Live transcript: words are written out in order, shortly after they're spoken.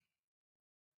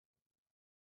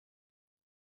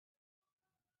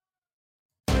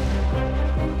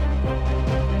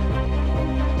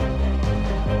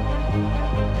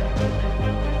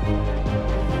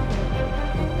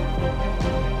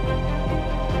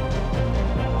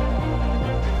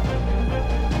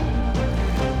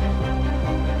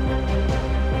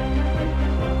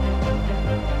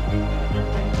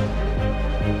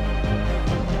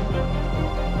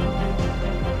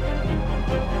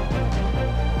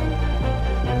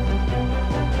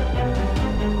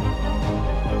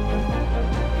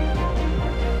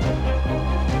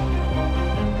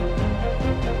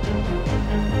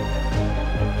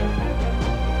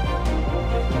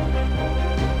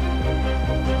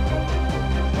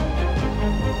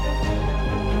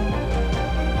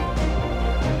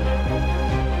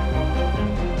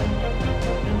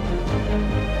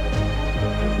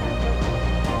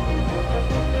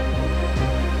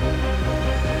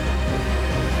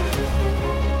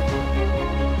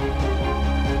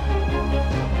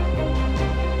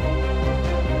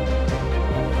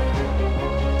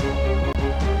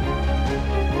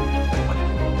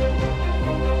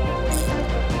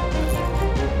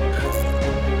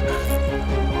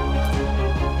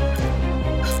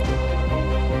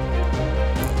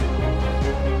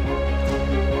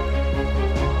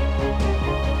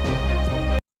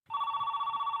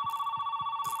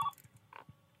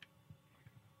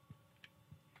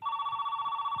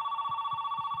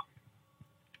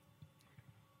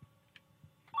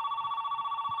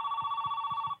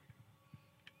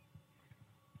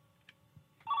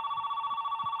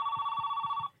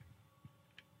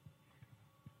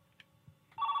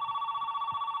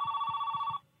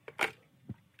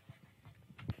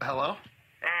hello?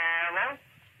 Hello?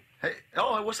 Hey,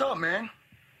 oh, what's up, man?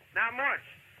 Not much.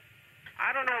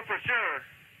 I don't know for sure,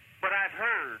 but I've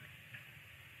heard.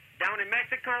 Down in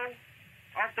Mexico,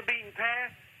 off the beaten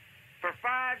path, for $5,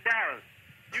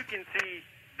 you can see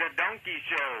the donkey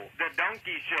show, the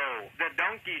donkey show, the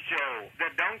donkey show, the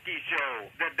donkey show,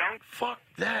 the donkey... Fuck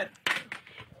that.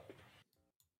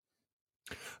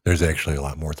 There's actually a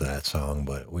lot more to that song,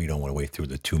 but we don't want to wait through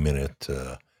the 2-minute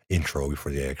intro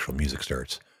before the actual music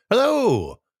starts.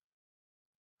 Hello!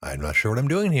 I'm not sure what I'm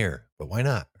doing here, but why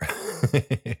not?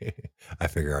 I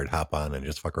figure I'd hop on and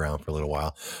just fuck around for a little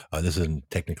while. This isn't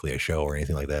technically a show or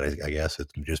anything like that. I guess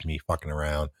it's just me fucking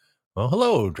around. Well,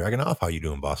 hello, Dragonoff. How you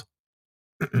doing, boss?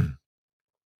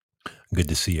 Good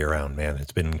to see you around, man.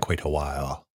 It's been quite a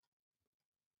while.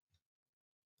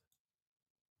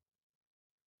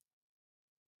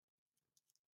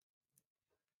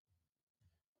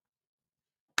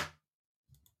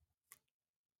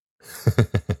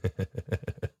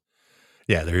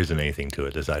 Yeah, there isn't anything to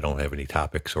it. I don't have any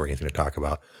topics or anything to talk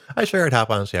about. I sure I'd hop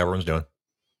on and see how everyone's doing.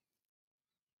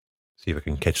 See if I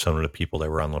can catch some of the people that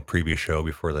were on the previous show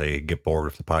before they get bored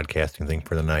with the podcasting thing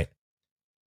for the night.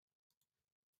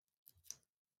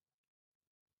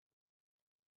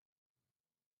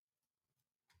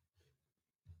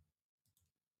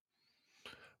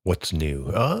 What's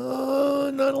new?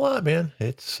 Not a lot, man.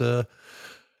 It's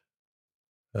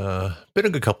been a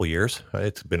good couple of years.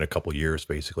 It's been a couple of years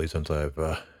basically since I've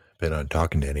been on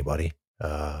talking to anybody.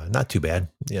 Not too bad.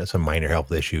 Yeah, some minor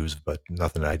health issues, but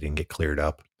nothing that I didn't get cleared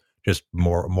up. Just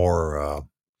more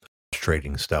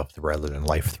frustrating stuff rather than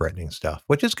life-threatening stuff,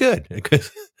 which is good.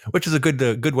 Which is a good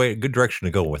direction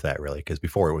to go with that, really. Because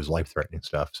before it was life-threatening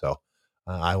stuff, so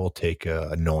I will take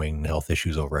annoying health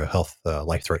issues over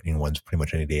life-threatening ones pretty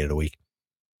much any day of the week.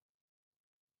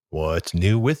 What's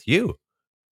new with you?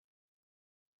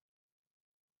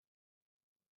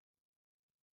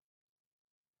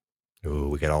 Ooh,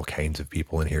 we got all kinds of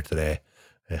people in here today.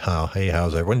 Hey,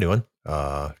 how's everyone doing?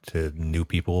 To new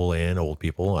people and old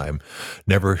people. I'm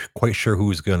never quite sure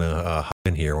who's going to hop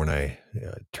in here when I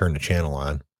turn the channel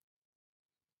on.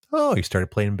 Oh, you started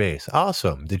playing bass.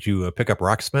 Awesome. Did you pick up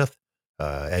Rocksmith?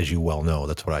 As you well know,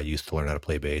 that's what I used to learn how to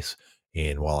play bass.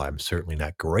 And while I'm certainly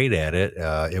not great at it,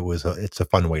 it's a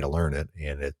fun way to learn it.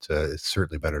 And it's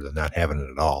certainly better than not having it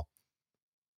at all.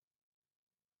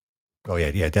 Oh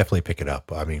yeah, definitely pick it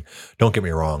up. I mean, don't get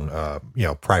me wrong.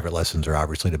 Private lessons are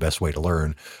obviously the best way to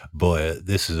learn, but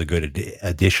this is a good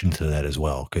addition to that as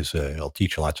well because it'll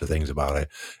teach you lots of things about it,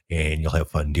 and you'll have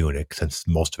fun doing it since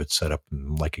most of it's set up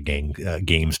in like a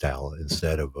game style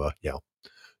instead of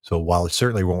So while it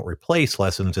certainly won't replace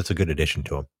lessons, it's a good addition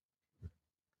to them.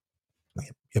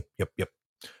 Yep.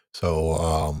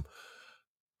 So,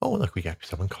 oh look, we got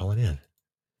someone calling in.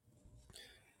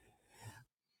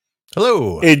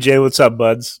 Hello. Hey Jay, what's up,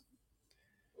 buds?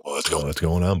 What's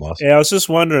going on, boss? Yeah, I was just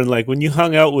wondering, like, when you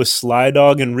hung out with Sly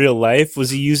Dog in real life,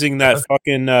 was he using that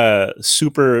fucking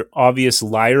super obvious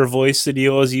liar voice that he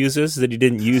always uses that he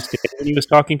didn't use today when he was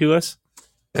talking to us?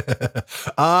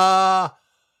 I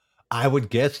would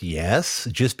guess yes,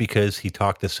 just because he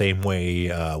talked the same way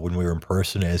when we were in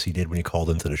person as he did when he called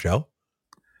into the show.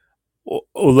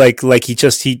 Like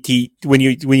he when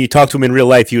you talk to him in real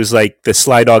life, he was like the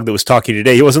Sly Dog that was talking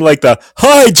today. He wasn't like the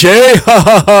 "Hi Jay, ha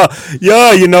ha ha,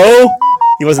 yeah, you know."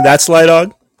 He wasn't that Sly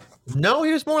Dog. No,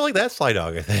 he was more like that Sly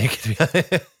Dog, I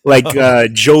think. Like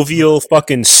jovial,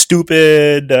 fucking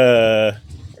stupid.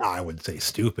 I wouldn't say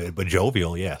stupid, but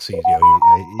jovial. Yes,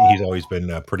 he's always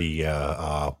been pretty.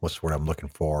 What's the word I'm looking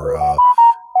for?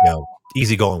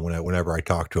 Easygoing whenever I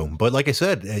talk to him. But like I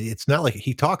said, it's not like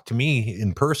he talked to me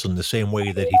in person the same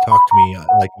way that he talked to me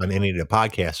like on any of the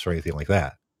podcasts or anything like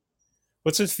that.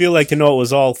 What's it feel like to know it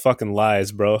was all fucking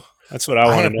lies, bro? That's what I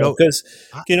want to know. Because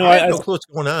I have no clue what's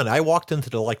going on. I walked into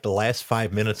the last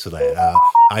 5 minutes of that.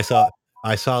 I saw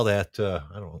that.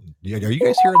 I don't know. Are you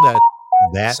guys hearing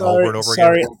that over and over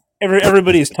again?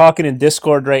 Everybody's talking in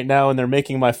Discord right now, and they're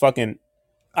making my fucking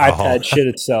iPad shit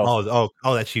itself.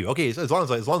 Oh, that's you. Okay, so as long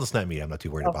as it's not me, I'm not too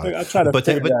worried about it. I'll try to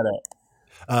figure that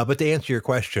out. But to answer your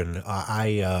question,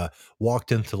 I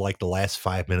walked into like the last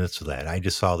 5 minutes of that. I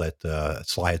just saw that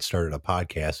Sly had started a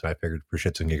podcast, and I figured for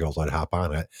shits and giggles I'd hop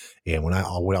on it. And when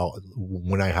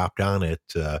I hopped on it,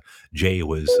 Jay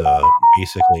was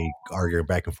basically arguing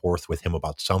back and forth with him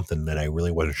about something that I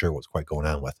really wasn't sure what was quite going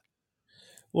on with.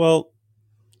 Well,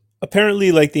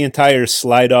 apparently, like the entire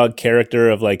Sly Dog character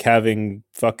of like having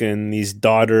fucking these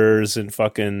daughters and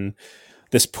fucking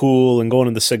this pool and going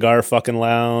to the cigar fucking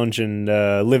lounge and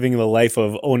living the life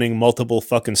of owning multiple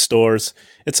fucking stores.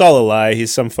 It's all a lie.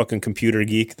 He's some fucking computer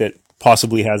geek that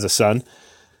possibly has a son.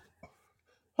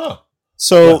 Huh.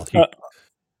 So Well,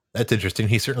 that's interesting.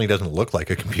 He certainly doesn't look like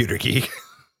a computer geek.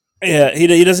 yeah,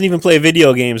 he doesn't even play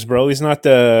video games, bro. He's not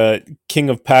the king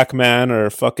of Pac-Man or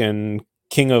fucking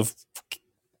king of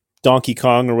Donkey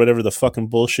Kong or whatever the fucking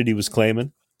bullshit he was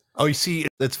claiming. Oh, you see,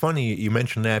 it's funny you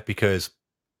mentioned that because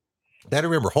I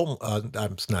remember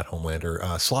it's not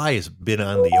Homelander. Sly has been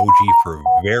on the OG for a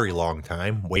very long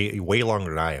time, way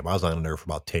longer than I am. I was on there for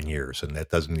about 10 years, and that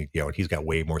doesn't, he's got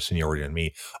way more seniority than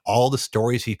me. All the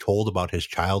stories he told about his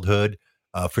childhood,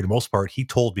 for the most part, he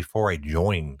told before I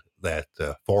joined that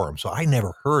forum. So I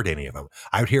never heard any of them.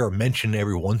 I would hear him mention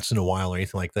every once in a while or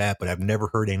anything like that, but I've never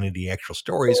heard any of the actual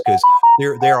stories because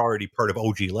they're already part of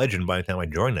OG legend by the time I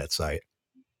joined that site.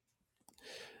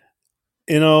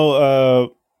 You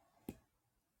know,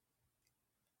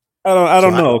 I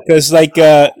don't know, because like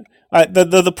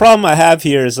the problem I have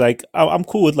here is like I'm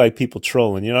cool with like people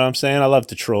trolling. You know what I'm saying? I love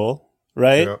to troll,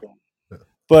 right? Yeah.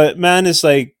 But man is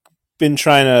like been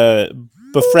trying to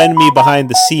befriend me behind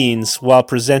the scenes while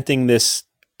presenting this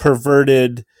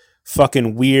perverted,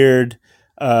 fucking weird,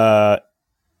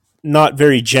 not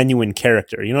very genuine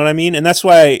character. You know what I mean? And that's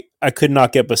why I could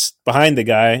not get behind the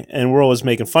guy, and we're always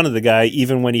making fun of the guy,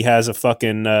 even when he has a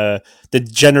fucking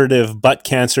degenerative butt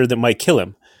cancer that might kill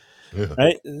him. Yeah.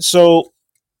 Right? So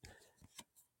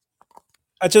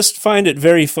I just find it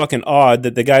very fucking odd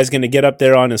that the guy's going to get up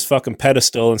there on his fucking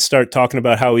pedestal and start talking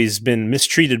about how he's been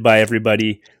mistreated by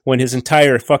everybody when his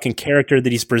entire fucking character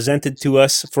that he's presented to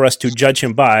us for us to judge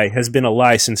him by has been a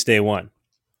lie since day one.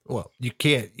 Well, you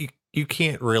can't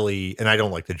really, and I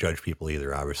don't like to judge people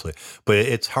either, obviously, but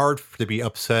it's hard to be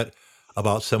upset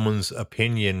about someone's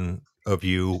opinion of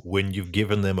you when you've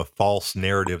given them a false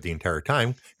narrative the entire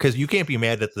time, because you can't be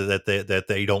mad that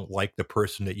they don't like the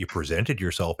person that you presented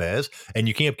yourself as, and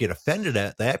you can't get offended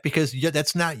at that because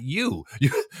that's not you.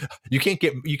 You can't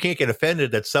get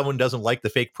offended that someone doesn't like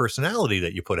the fake personality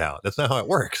that you put out. That's not how it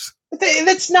works.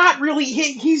 That's not really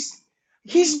he's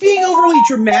being overly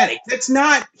dramatic.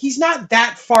 He's not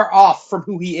that far off from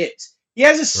who he is. He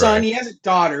has a son, Right. he has a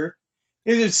daughter,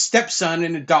 he has a stepson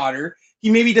and a daughter. He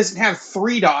maybe doesn't have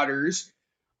 3 daughters,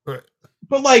 Right.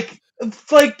 but like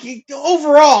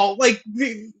overall, like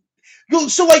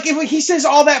so like if he says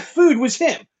all that food was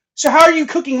him, so how are you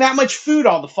cooking that much food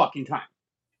all the fucking time?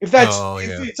 If it's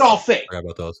all fake. I forgot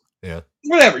about those. Yeah.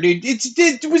 Whatever, dude.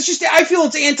 It was just. I feel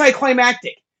it's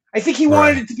anticlimactic. I think he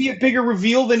wanted it to be a bigger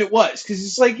reveal than it was because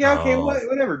it's like, yeah, okay,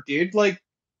 whatever, dude. Like,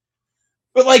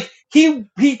 but like he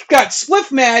got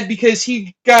spliff mad because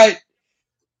he got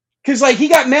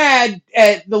mad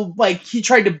at the like he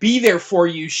tried to be there for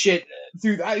you shit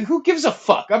through. Who gives a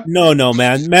fuck? No,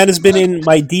 man. Man has been in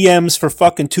my DMs for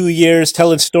fucking 2 years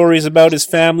telling stories about his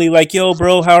family. Like, yo,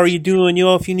 bro, how are you doing?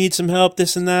 Yo, if you need some help,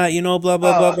 this and that, you know, blah,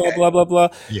 blah, blah, okay. blah, blah, blah,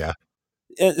 blah. Yeah.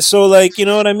 So, like, you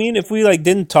know what I mean? If we, like,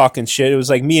 didn't talk and shit, it was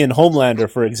like me and Homelander,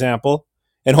 for example.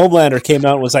 And Homelander came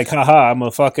out and was like, haha, I'm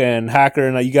a fucking hacker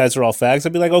and you guys are all fags.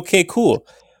 I'd be like, okay, cool.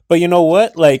 But you know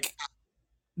what? Like,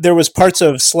 there was parts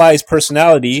of Sly's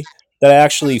personality that I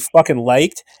actually fucking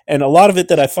liked, and a lot of it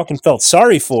that I fucking felt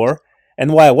sorry for,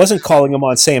 and why I wasn't calling him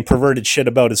on saying perverted shit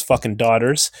about his fucking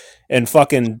daughters and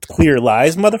fucking clear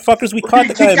lies. Motherfuckers, we caught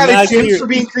the guy on mad clear for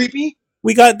being creepy.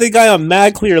 We got the guy on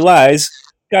mad clear lies.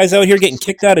 Guys out here getting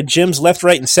kicked out of gyms left,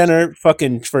 right, and center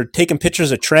fucking for taking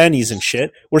pictures of trannies and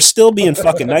shit. We're still being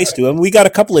fucking nice to him. We got a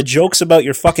couple of jokes about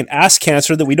your fucking ass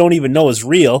cancer that we don't even know is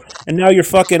real, and now you're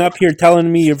fucking up here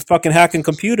telling me you're fucking hacking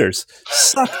computers.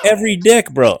 Suck every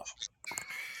dick, bro.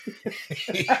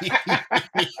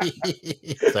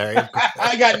 Sorry.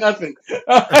 I got nothing.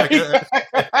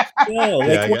 Yo,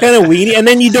 like, what kind of weenie? And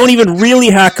then you don't even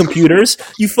really hack computers.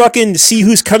 You fucking see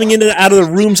who's coming in and out of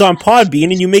the rooms on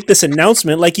Podbean, and you make this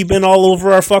announcement like you've been all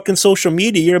over our fucking social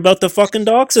media. You're about to fucking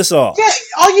dox us all. Yeah,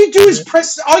 all you do is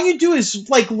press. All you do is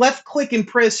like left click and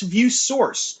press view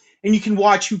source, and you can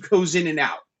watch who goes in and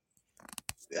out.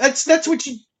 That's what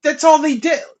you. That's all they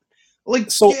did.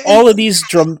 Like, so all of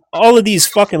these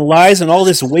fucking lies and all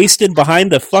this wasted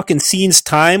behind the fucking scenes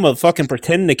time of fucking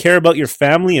pretending to care about your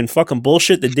family and fucking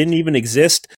bullshit that didn't even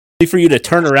exist for you to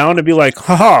turn around and be like,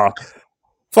 haha,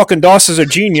 fucking DOS is a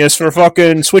genius for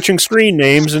fucking switching screen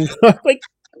names and like,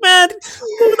 man,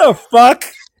 who the fuck?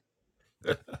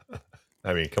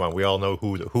 I mean, come on, we all know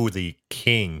who the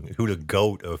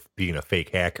goat of being a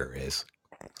fake hacker is.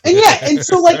 And yeah, and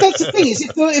so like that's the thing is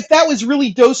if that was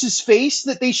really Dose's face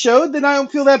that they showed, then I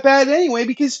don't feel that bad anyway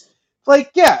because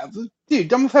like yeah,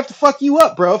 dude, I'm gonna have to fuck you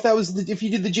up, bro. If you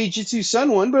did the Jujutsu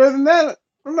Sun one, but other than that,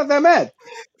 I'm not that mad.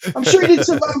 I'm sure he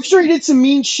did some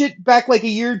mean shit back like a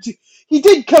year or two. He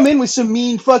did come in with some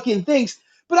mean fucking things,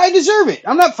 but I deserve it.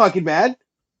 I'm not fucking mad.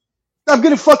 I'm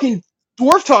gonna fucking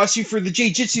dwarf toss you for the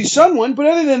Jiu-Jitsu Sun one, but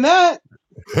other than that,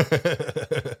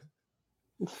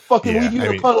 fucking leave you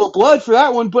in a puddle of blood for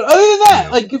that one. But other than that,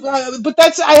 like, but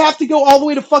that's I have to go all the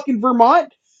way to fucking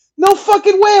Vermont. No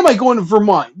fucking way am I going to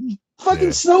Vermont.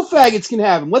 Fucking snow faggots can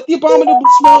have him. Let the abominable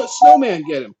snowman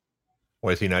get him.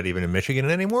 Why is he not even in Michigan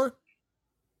anymore?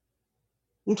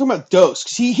 I'm talking about Dose,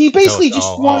 because he basically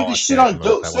just wanted to shit on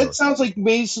Dose. That sounds like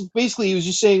basically he was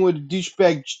just saying what a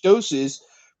douchebag Dose is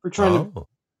for trying to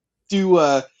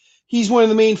do. He's one of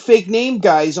the main fake name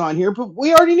guys on here, but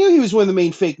we already knew he was one of the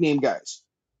main fake name guys.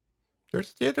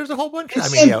 There's a whole bunch.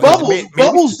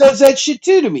 Bubbles does that shit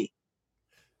too to me.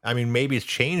 I mean, maybe it's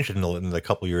changed in the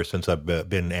couple years since I've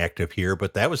been active here,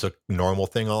 but that was a normal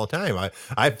thing all the time.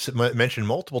 I've mentioned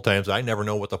multiple times, I never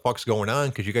know what the fuck's going on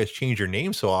because you guys change your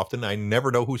name so often. I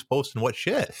never know who's posting what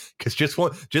shit. Because just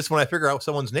when I figure out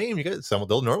someone's name,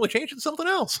 they'll normally change it to something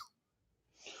else.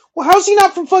 Well, how's he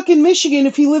not from fucking Michigan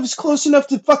if he lives close enough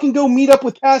to fucking go meet up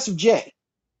with Passive J?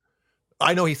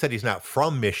 I know he said he's not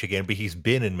from Michigan, but he's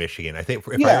been in Michigan. I think,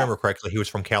 if I remember correctly, he was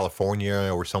from California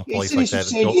or someplace like that.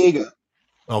 San Diego.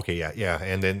 Okay, yeah,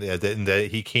 and then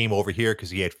he came over here because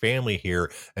he had family here,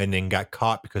 and then got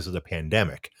caught because of the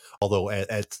pandemic. Although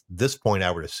at this point,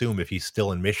 I would assume if he's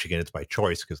still in Michigan, it's by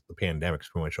choice because the pandemic's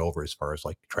pretty much over as far as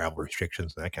like travel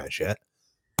restrictions and that kind of shit.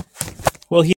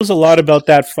 Well, he knows a lot about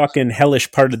that fucking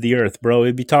hellish part of the earth, bro.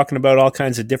 He'd be talking about all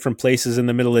kinds of different places in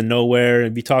the middle of nowhere,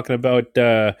 and be talking about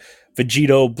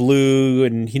Vegito Blue,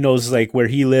 and he knows like where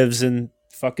he lives in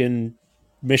fucking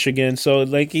Michigan. So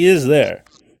like he is there.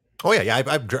 Oh yeah.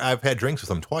 I've had drinks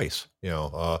with him twice.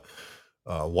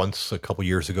 Once a couple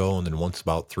years ago, and then once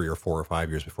about 3 or 4 or 5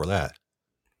 years before that.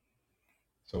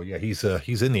 So yeah, he's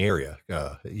in the area.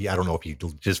 I don't know if he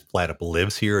just flat up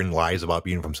lives here and lies about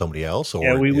being from somebody else.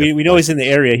 Or we know he's in the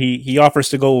area. He offers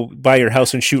to go by your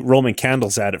house and shoot Roman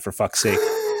candles at it, for fuck's sake.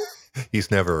 He's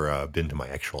never been to my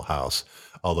actual house,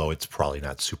 although it's probably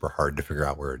not super hard to figure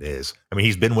out where it is. I mean,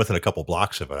 he's been within a couple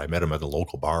blocks of it. I met him at the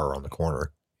local bar around the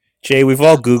corner. Jay, we've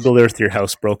all Googled Earth your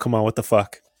house, bro. Come on, what the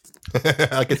fuck?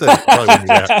 Like I said,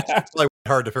 it's probably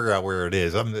hard to figure out where it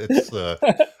is. I'm not. The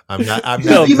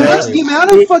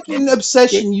amount of fucking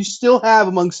obsession you still have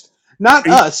amongst not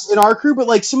us in our crew, but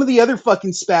like some of the other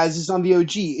fucking spazzes on the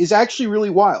OG is actually really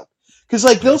wild. Because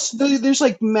like there's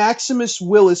like Maximus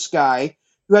Willis guy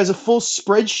who has a full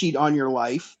spreadsheet on your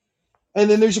life,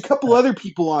 and then there's a couple other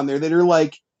people on there that are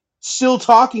like still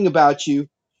talking about you.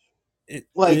 We've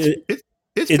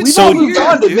all moved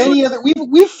on to many other.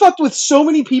 We've fucked with so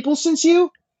many people since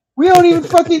you. We don't even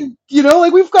fucking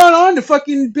like we've gone on to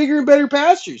fucking bigger and better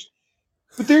pastures.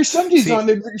 But there's some dudes on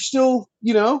there that are still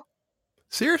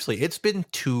Seriously, it's been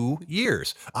 2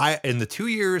 years. In the 2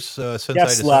 years since I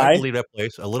decided to leave that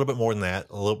place, a little bit more than that,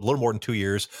 a little more than 2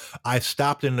 years, I've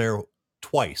stopped in there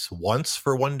twice. Once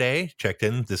for one day, checked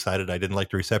in, decided I didn't like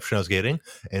the reception I was getting,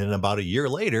 and then about a year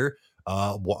later.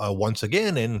 Once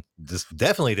again, and just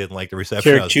definitely didn't like the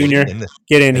reception. Kirk Jr.,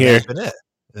 get in here.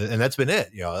 That's been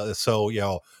it. So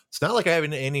it's not like I have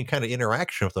any kind of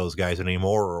interaction with those guys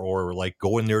anymore, or like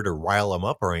go in there to rile them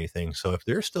up or anything. So if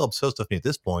they're still obsessed with me at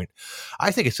this point, I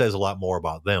think it says a lot more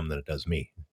about them than it does me.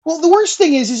 Well, the worst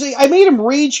thing is I made him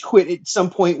rage quit at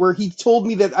some point where he told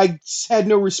me that I had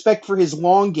no respect for his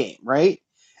long game, right?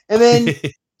 And then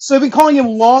so I've been calling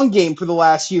him long game for the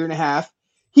last year and a half.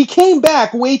 He came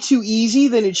back way too easy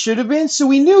than it should have been, so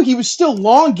we knew he was still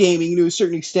long gaming to a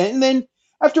certain extent. And then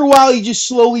after a while, he just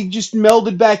slowly just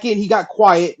melded back in. He got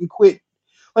quiet and quit.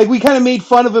 Like, we kind of made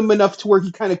fun of him enough to where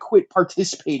he kind of quit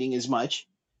participating as much.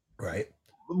 Right.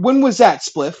 When was that,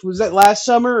 Spliff? Was that last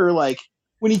summer, or like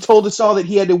when he told us all that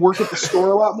he had to work at the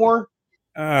store a lot more?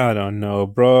 I don't know,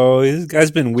 bro. This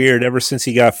guy's been weird ever since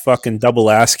he got fucking double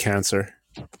ass cancer.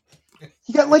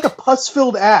 He got like a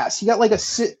pus-filled ass. He got like a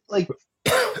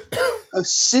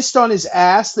cyst on his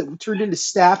ass that turned into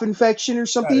staph infection or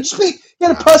something. He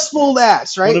had a pus-filled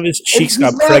ass, right? One of his cheeks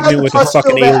got pregnant with a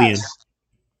fucking alien.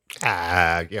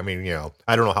 I mean,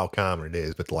 I don't know how common it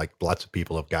is, but like lots of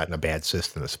people have gotten a bad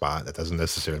cyst in a spot. That doesn't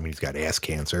necessarily mean he's got ass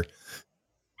cancer.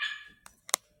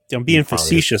 I'm being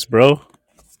facetious, bro.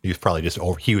 He was probably just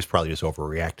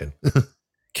overreacting.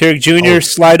 Carrick Jr.,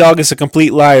 Sly Dog is a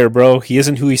complete liar, bro. He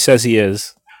isn't who he says he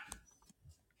is.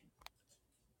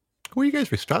 Who are you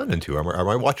guys responding to? Am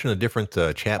I watching a different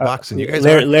chat box than you guys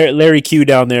Larry Q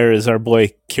down there is our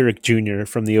boy Carrick Jr.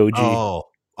 from the OG. Oh,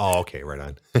 okay, right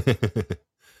on.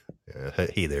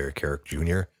 Hey there, Carrick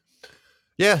Jr.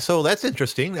 Yeah, so that's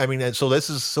interesting. I mean,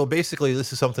 basically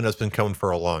this is something that's been coming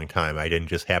for a long time. I didn't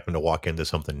just happen to walk into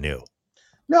something new.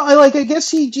 No, I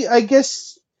guess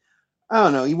I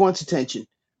don't know. He wants attention.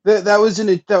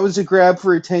 That was a grab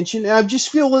for attention, and I just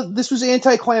feel that this was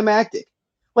anticlimactic.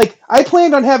 Like I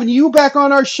planned on having you back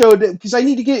on our show because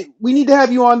we need to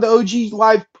have you on the OG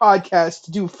live podcast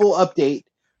to do a full update,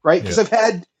 right? Because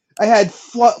Yeah. I had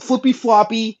Flippy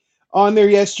Floppy on there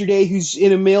yesterday, who's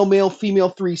in a male female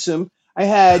threesome. I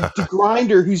had the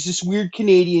Grinder, who's this weird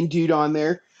Canadian dude on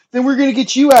there. Then we're gonna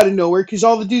get you out of nowhere because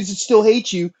all the dudes that still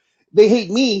hate you, they hate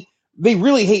me. They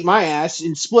really hate my ass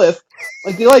in Spliff.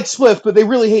 Like they like Spliff, but they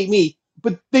really hate me.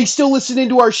 But they still listen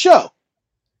into our show.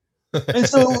 And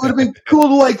so it would have been cool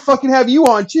to like fucking have you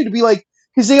on too, to be like,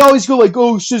 because they always go like,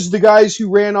 oh, says the guys who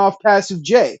ran off Passive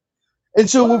J. And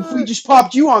so if we What? just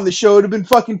popped you on the show, it'd have been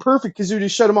fucking perfect because it would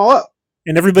just shut them all up.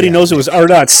 And everybody Yeah, knows it was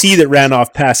R.C that ran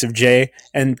off Passive J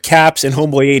and Caps and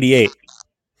Homeboy 88.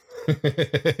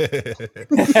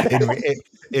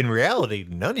 in reality,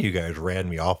 none of you guys ran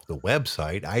me off the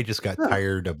website. I just got Huh.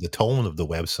 tired of the tone of the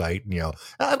website. You know,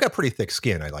 I've got pretty thick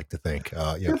skin. I like to think.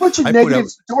 You're a bunch of I put up,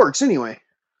 negative dorks anyway.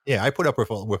 yeah, I put up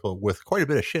with quite a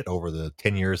bit of shit over the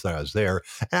 10 years that I was there,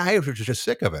 and I was just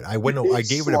sick of it. I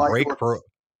gave it a Sly break dork. for.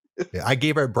 Yeah, I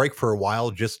gave it a break for a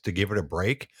while just to give it a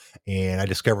break, and I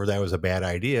discovered that was a bad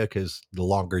idea because the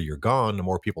longer you're gone, the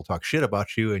more people talk shit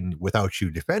about you, and without you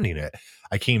defending it.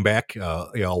 I came back, a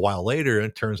while later, and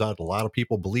it turns out a lot of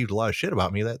people believed a lot of shit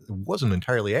about me that wasn't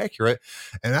entirely accurate,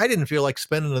 and I didn't feel like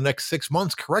spending the next 6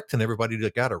 months correcting everybody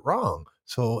that got it wrong.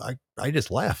 So I just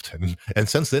left, and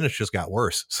since then it's just got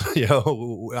worse.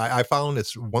 So, I found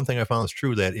it's one thing I found is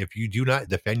true, that if you do not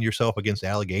defend yourself against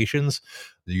allegations,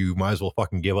 you might as well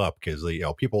fucking give up, because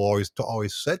people always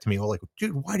said to me, well, like,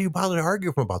 dude, why do you bother to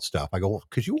argue about stuff? I go, well,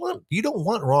 because you don't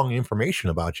want wrong information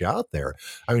about you out there.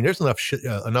 I mean, there's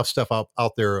enough stuff out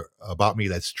there about me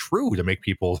that's true to make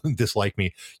people dislike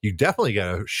me. You definitely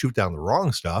got to shoot down the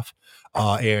wrong stuff,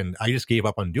 and I just gave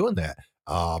up on doing that.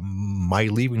 My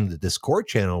leaving the Discord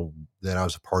channel that I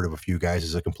was a part of a few guys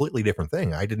is a completely different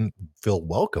thing. I didn't feel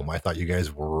welcome. I thought you guys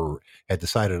had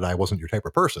decided I wasn't your type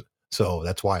of person, so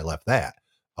that's why I left that.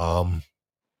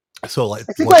 So like,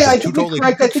 I think like I I said, think two the totally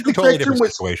correct term different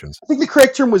was situations. I think the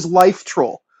correct term was life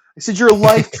troll. I said you're a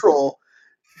life troll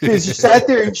because you sat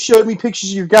there and showed me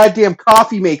pictures of your goddamn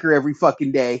coffee maker every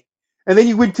fucking day, and then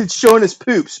you went to showing us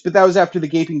poops, but that was after the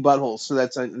gaping butthole, so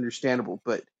that's understandable.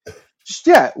 But just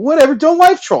whatever. Don't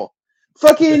life troll.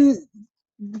 Fucking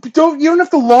don't. You don't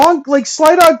have to like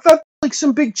Sly Dog thought like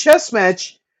some big chess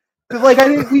match that like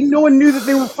no one knew that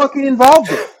they were fucking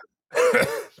involved in.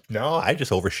 No, I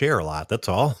just overshare a lot. That's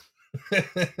all.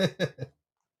 It's a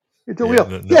Yeah,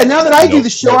 wheel. Now that I do the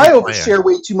show, I plan. overshare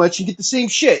way too much and get the same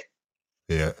shit.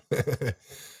 Yeah.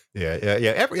 Yeah.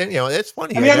 It's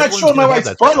funny. I mean, I'm not everyone's showing my gonna have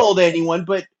wife's that butthole to anyone,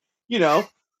 but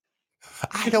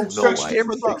I different don't know strokes, why different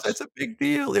everyone thinks folks. that's a big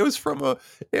deal. It was from a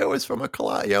a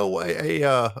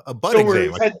butt Don't worry,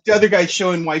 exam. we've had the other guy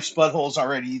showing wife's buttholes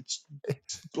already.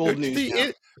 It's old It's news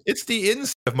now. it's the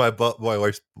inside of my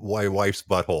wife's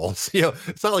buttholes.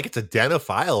 It's not like it's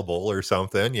identifiable or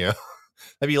something. That'd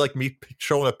be like me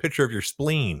showing a picture of your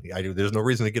spleen. There's no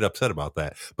reason to get upset about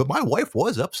that. But my wife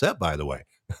was upset, by the way.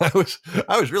 I was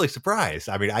really surprised.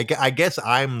 I mean, I guess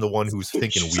I'm the one who's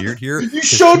thinking weird here. You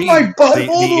showed my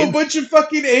butthole to a bunch of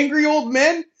fucking angry old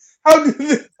men? How are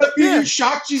you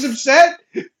shocked she's upset?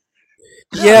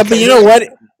 Yeah, but you know what?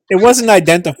 It wasn't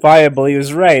identifiable. He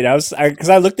was right. Because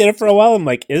I looked at it for a while. I'm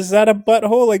like, is that a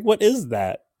butthole? Like, what is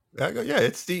that? I go, yeah,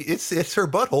 it's her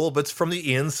butthole, but it's from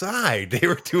the inside. They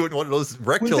were doing one of those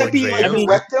rectal Wouldn't that be exams. like a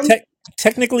rectum?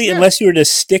 Technically, unless you were to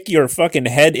stick your fucking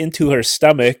head into her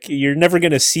stomach, you're never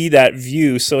going to see that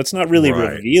view. So it's not really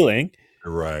revealing.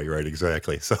 Right,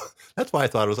 exactly. So that's why I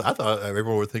thought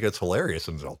everyone would think it's hilarious,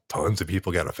 and tons of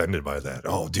people got offended by that.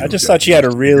 Oh, dude, I just thought she had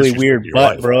a really weird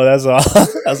butt, bro. That's all.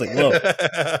 I was like, whoa,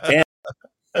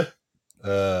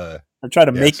 damn. I tried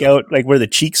to make out like where the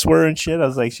cheeks were and shit. I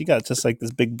was like, she got just like this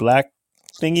big black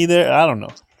thingy there. I don't know.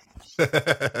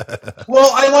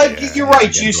 Well, you're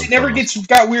right, Juice. It never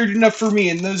got weird enough for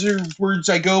me, and those are words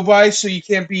I go by, so you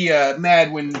can't be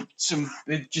mad when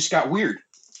it just got weird.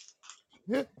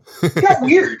 Yeah. It got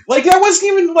weird. Like, that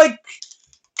wasn't even like,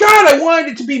 God, I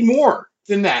wanted it to be more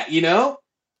than that, I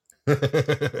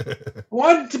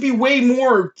wanted it to be way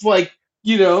more like,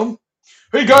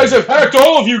 hey guys, I've hacked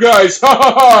all of you guys, ha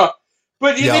ha ha.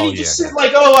 But then he just said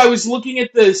like, oh, I was looking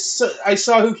at this, I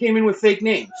saw who came in with fake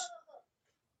names.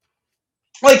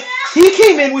 Like, he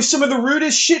came in with some of the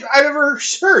rudest shit I've ever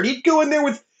heard. He'd go in there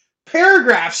with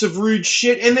paragraphs of rude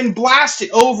shit and then blast it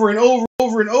over and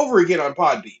over and over again on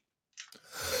Podbean.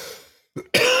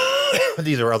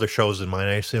 These are other shows than mine,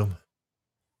 I assume.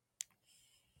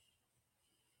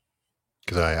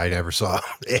 because I never saw.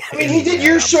 I mean, he did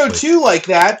your show too, like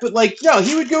that, but like, no,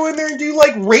 he would go in there and do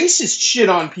like racist shit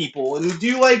on people and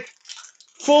do like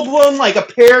full blown like a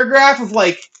paragraph of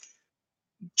like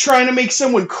trying to make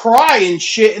someone cry and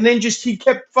shit, and then just he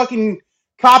kept fucking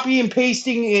copy and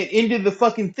pasting it into the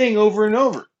fucking thing over and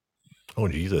over. Oh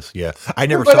Jesus, yeah, I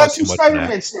never But saw that's too some much of Spider-Man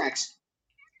that. snacks.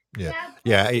 Yeah.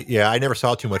 I never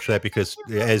saw too much of that because,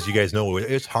 as you guys know,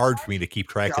 it's hard for me to keep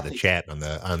track of the chat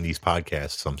on these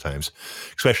podcasts sometimes,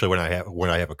 especially when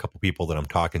I have a couple people that I'm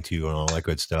talking to and all that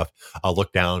good stuff. I'll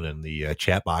look down and the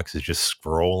chat box is just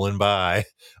scrolling by.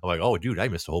 I'm like, oh, dude, I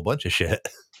missed a whole bunch of shit.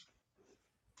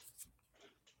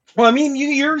 Well, I mean,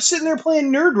 you're sitting there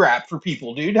playing nerd rap for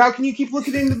people, dude. How can you keep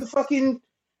looking into the fucking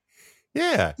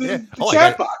the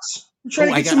chat box? You're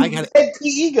trying to get some head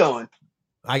PE going.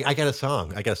 I got a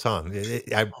song. I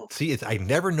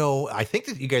never know. I think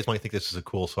that you guys might think this is a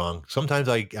cool song. Sometimes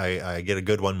I get a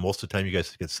good one. Most of the time, you guys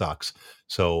think it sucks.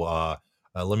 So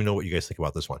let me know what you guys think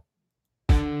about this one.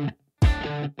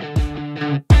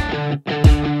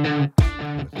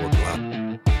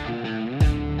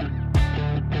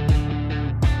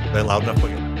 Is that loud enough for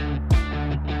you?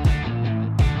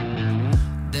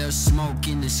 There's smoke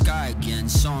in the sky again,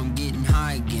 so I'm getting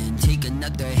high again. Take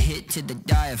another hit to the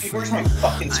diaphragm. Where's my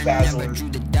fucking I never drew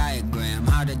the diagram,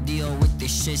 how to deal with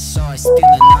this shit, so I steal an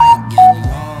eye again.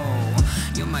 Whoa,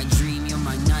 you're my dream, you're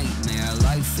my nightmare.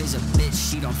 Life is a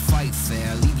bitch, she don't fight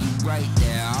fair. Leave you right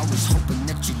there. I was hoping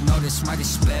that you'd notice my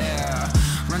despair.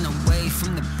 Run away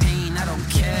from the pain, I don't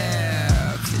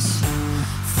care. 'Cause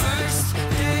first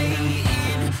day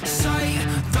in sight,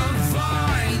 the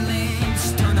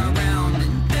violence turn around,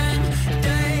 and then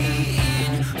day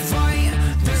in fight,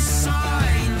 the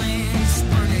silence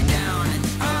burn it down. And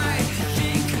I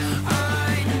think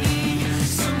I need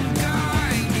some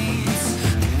guidance.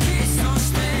 The kids don't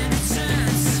stand a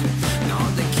chance. No,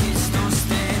 the kids don't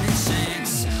stand a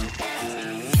chance.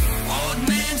 Old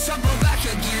man trouble back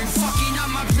again, fucking up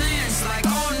my plans. Like,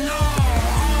 oh no,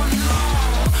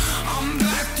 I'm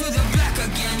back to the black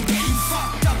again, getting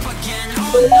fucked up again.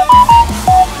 Oh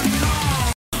no,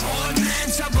 old man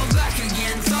trouble back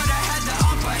again, thought I had the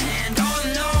upper hand. Oh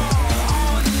no.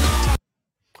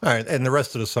 All right, and the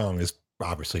rest of the song is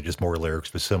obviously just more lyrics,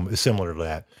 but similar to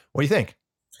that. What do you think?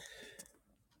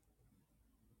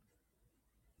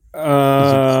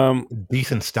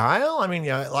 Decent style? I mean,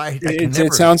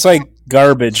 It sounds like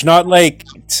garbage, not like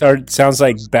sounds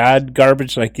like bad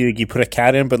garbage, like you put a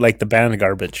cat in, but like the band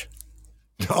Garbage.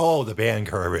 Oh, the band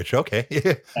Garbage. Okay.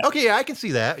 Okay, yeah, I can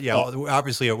see that. Yeah,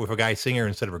 obviously with a guy singer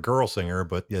instead of a girl singer,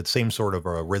 but yeah, same sort of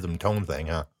a rhythm tone thing,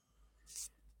 huh?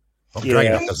 Oh,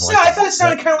 Yeah. I thought it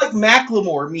sounded kind of like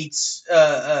Macklemore meets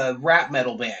rap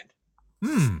metal band.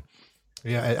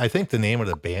 Yeah, I think the name of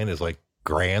the band is like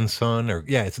Grandson,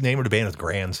 it's the name of the band is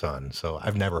Grandson. So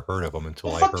I've never heard of them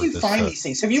until I heard Fuck you, this. find these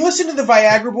things. Have you listened to the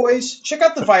Viagra Boys? Check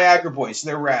out the Viagra Boys.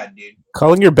 They're rad, dude.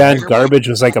 Calling your band Garbage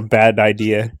was like a bad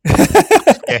idea.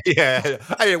 Yeah,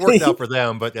 it worked out for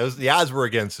them, but the odds were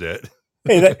against it.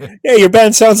 Hey, your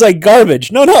band sounds like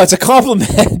garbage. No, it's a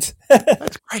compliment.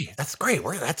 That's great. That's great.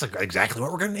 That's exactly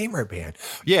what we're going to name our band.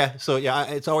 Yeah. So yeah,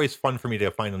 it's always fun for me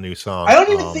to find a new song. I don't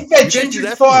even think that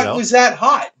Ginger thought was that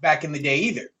hot back in the day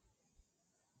either.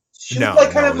 She looked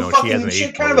like kind of a fucking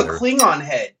shit, kind of a Klingon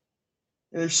head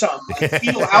or something. Like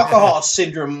fetal alcohol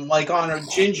syndrome, like on a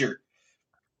Ginger.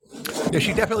 Yeah,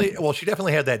 she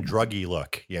definitely had that druggy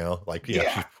look.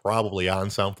 She's probably on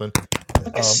something.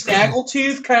 Like a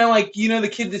snaggletooth, kind of like the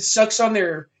kid that sucks on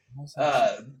their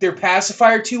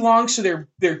pacifier too long, so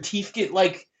their teeth get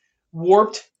like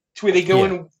warped to where they go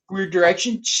in a weird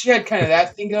direction. She had kind of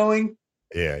that thing going.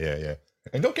 Yeah.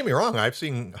 And don't get me wrong, I've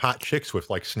seen hot chicks with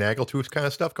like snaggletooth kind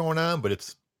of stuff going on, but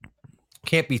it's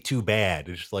can't be too bad.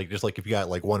 It's just like if you got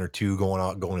like one or two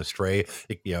going astray,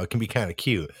 it can be kind of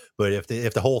cute. But if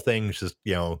the whole thing's just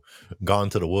gone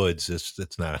to the woods,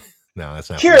 it's not. No, that's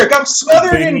not. Kirik, I'm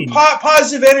smothered in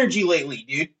positive energy lately,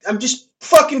 dude. I'm just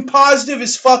fucking positive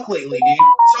as fuck lately, dude.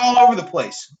 It's all over the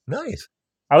place. Nice.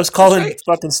 I was calling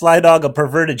fucking Sly Dog a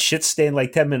perverted shit stain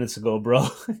like 10 minutes ago, bro.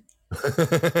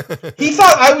 He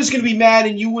thought I was going to be mad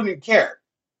and you wouldn't care.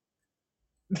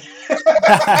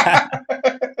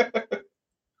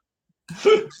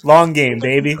 Long game,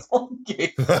 baby. Long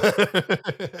game.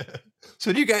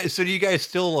 So do you guys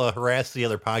still harass the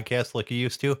other podcasts like you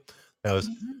used to? That was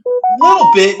a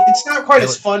little bit. It's not quite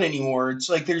as fun anymore. It's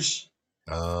like there's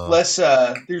less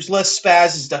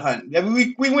spazzes to hunt. I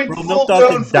mean, we went full Milk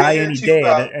Dog could die any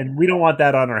day, and we don't want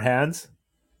that on our hands.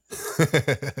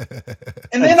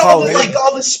 And then all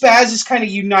the spazzes kind of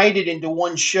united into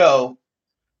one show,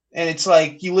 and it's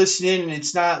like you listen in, and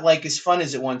it's not like as fun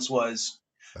as it once was.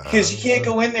 because you can't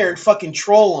go in there and fucking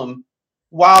troll them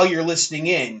while you're listening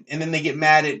in, and then they get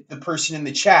mad at the person in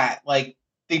the chat. Like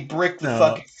they brick the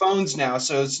fucking phones now,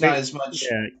 so it's not as much.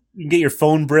 Yeah, you can get your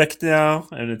phone bricked now,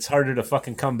 and it's harder to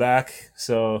fucking come back.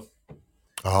 So,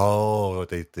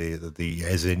 the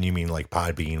as in you mean like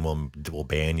Podbean will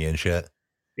ban you and shit.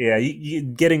 Yeah, you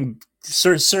getting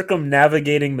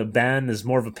circumnavigating the ban is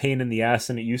more of a pain in the ass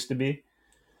than it used to be.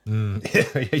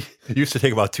 It used to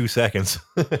take about 2 seconds.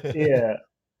 Yeah.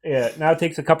 Now it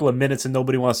takes a couple of minutes, and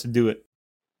nobody wants to do it.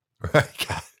 Right.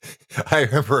 God. I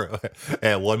remember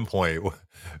at one point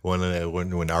when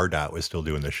RDOT was still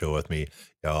doing the show with me,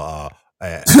 I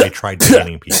tried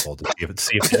banning people to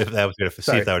see if that was going to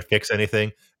see if that would fix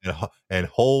anything, and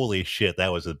holy shit,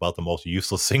 that was about the most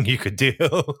useless thing you could do.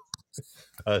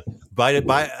 I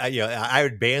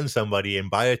would ban somebody, and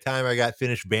by the time I got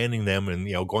finished banning them, and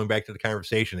going back to the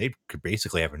conversation, they could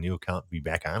basically have a new account be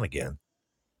back on again.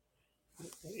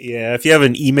 Yeah, if you have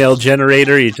an email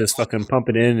generator, you just fucking pump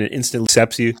it in and it instantly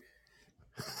accepts you.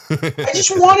 I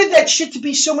just wanted that shit to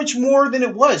be so much more than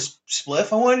it was,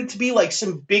 Spliff. I wanted it to be like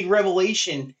some big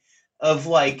revelation of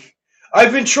like,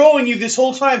 I've been trolling you this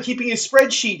whole time, keeping a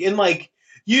spreadsheet, and like,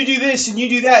 you do this and you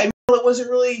do that, and it wasn't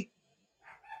really,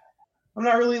 I'm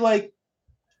not really like,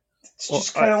 it's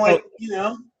just kind of like,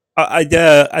 I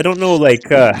don't know like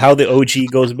how the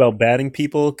OG goes about banning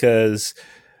people, because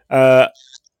I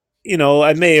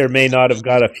may or may not have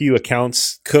got a few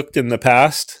accounts cooked in the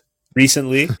past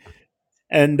recently,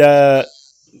 and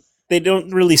they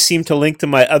don't really seem to link to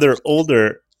my other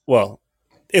older. Well,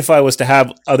 if I was to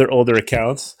have other older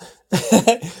accounts,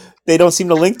 they don't seem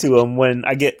to link to them when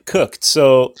I get cooked.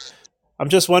 So I'm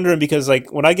just wondering, because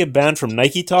like when I get banned from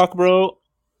Nike Talk, bro,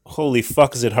 holy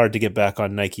fuck, is it hard to get back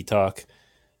on Nike Talk?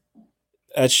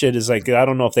 That shit is like, I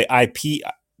don't know if they IP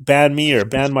ban me or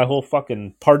ban my whole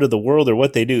fucking part of the world or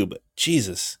what they do, but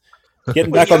Jesus.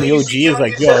 Getting back on the OG is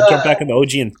like, I'll jump back on the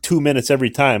OG in 2 minutes every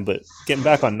time, but getting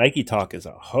back on Nike Talk is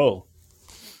a hoe.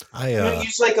 You don't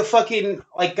use like a fucking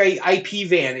like a IP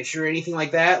vanish or anything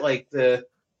like that, like the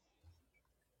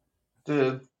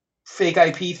fake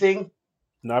IP thing?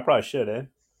 No, I probably should, eh?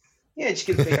 Yeah, just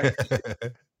get the fake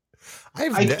IP.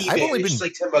 I've only been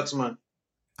like $10 a month.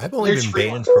 I've only been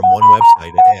banned from one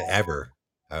website ever.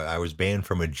 I was banned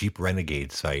from a Jeep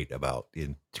Renegade site about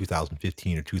in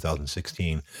 2015 or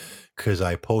 2016 because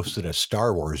I posted a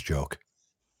Star Wars joke.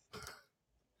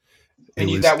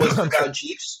 That wasn't about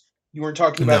Jeeps? You weren't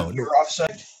talking about your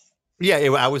offsite? Yeah,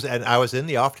 I was in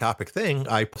the off-topic thing.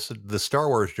 I posted the Star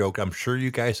Wars joke. I'm sure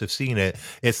you guys have seen it.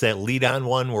 It's that lead-on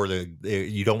one where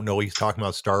you don't know he's talking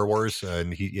about Star Wars,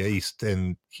 and he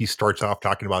starts off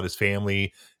talking about his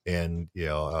family and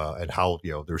and how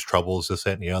there's troubles, this,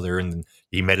 that, and the other, and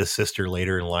he met his sister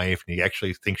later in life, and he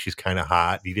actually thinks she's kind of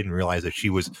hot. He didn't realize that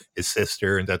she was his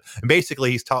sister, and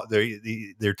basically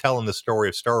they're telling the story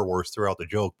of Star Wars throughout the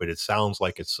joke, but it sounds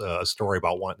like it's a story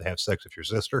about wanting to have sex with your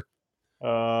sister.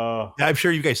 I'm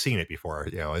sure you guys seen it before.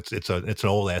 It's an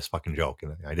old ass fucking joke,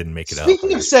 and I didn't make it up.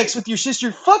 Speaking of sex with your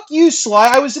sister, fuck you, Sly.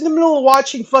 I was in the middle of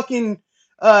watching fucking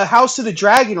House of the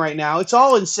Dragon right now. It's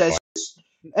all incest,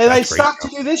 and I stopped to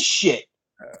do this shit.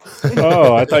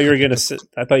 Oh, I thought you were gonna.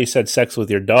 I thought you said sex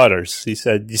with your daughters. You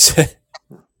said.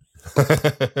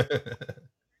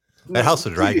 That House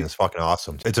of the Dragon is fucking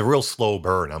awesome. It's a real slow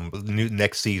burn.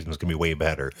 Next season is gonna be way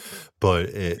better.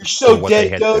 But you're so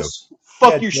dead, Ghost.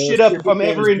 Fuck your shit up if I'm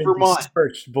ever in Vermont.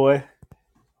 Searched, boy.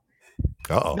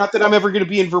 Uh-oh. Not that I'm ever going to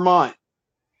be in Vermont.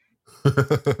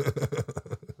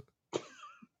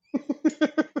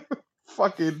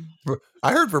 Fucking.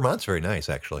 I heard Vermont's very nice,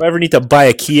 actually. If I ever need to buy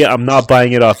a Kia, I'm not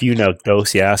buying it off you now,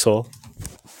 Dose, you asshole.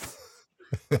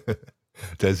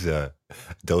 Does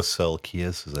Dose sell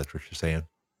Kias? Is that what you're saying?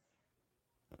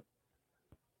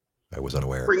 I was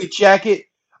unaware. Bring a jacket.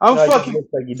 Looks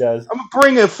like he does. I'm gonna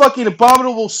bring a fucking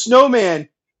abominable snowman.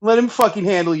 Let him fucking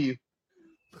handle you.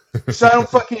 So I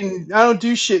don't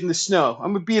do shit in the snow.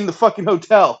 I'm gonna be in the fucking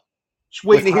hotel, just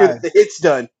waiting to hear that the hit's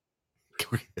done.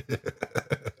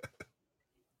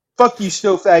 Fuck you,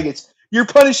 snow faggots. Your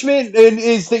punishment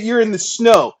is that you're in the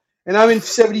snow, and I'm in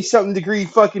 70-something degree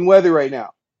fucking weather right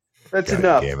now. That's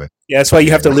enough. Damn it. Yeah, that's why you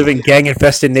have to live in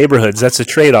gang-infested neighborhoods. That's a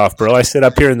trade-off, bro. I sit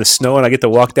up here in the snow, and I get to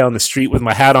walk down the street with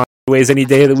my hat on ways any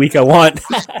day of the week I want.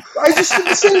 I just did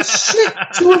the same shit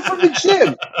to and from the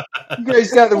gym. You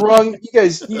guys got the wrong. You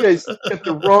guys got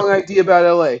the wrong idea about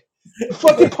LA. The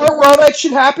fucking part where all that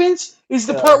shit happens is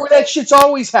the part where that shit's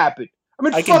always happened. I'm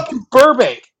in fucking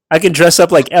Burbank. I can dress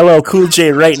up like LL Cool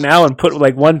J right now and put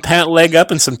like one pant leg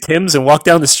up and some Timbs and walk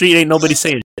down the street. Ain't nobody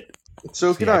saying shit.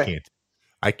 So can I.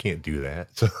 I can't do that.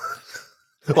 So.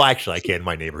 Well, actually, I can.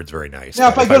 My neighborhood's very nice. Now,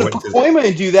 if I but go to went Pacoima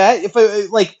and do that, if I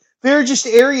like, there are just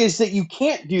areas that you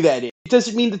can't do that in. It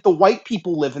doesn't mean that the white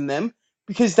people live in them,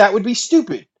 because that would be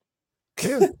stupid.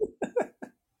 Yeah.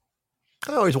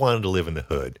 I always wanted to live in the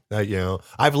hood.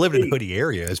 I've lived in hoodie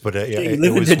areas, but You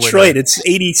live in Detroit. It's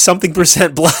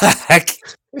 80-something% black.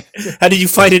 How did you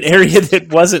find an area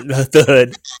that wasn't the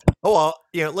hood? Oh, well,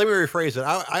 let me rephrase it.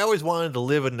 I always wanted to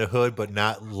live in the hood, but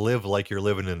not live like you're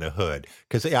living in the hood.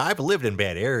 Because I've lived in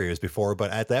bad areas before, but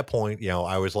at that point,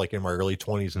 I was like in my early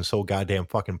 20s and so goddamn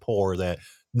fucking poor that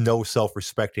no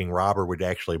self-respecting robber would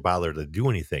actually bother to do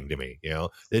anything to me.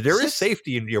 There is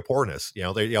safety in your poorness.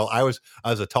 I was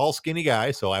a tall, skinny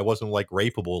guy, so I wasn't like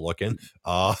rapeable looking.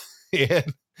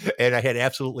 And I had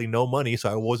absolutely no money,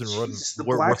 so I wasn't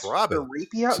worth robbing. The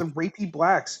rapey out, the rapey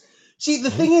blacks. See, the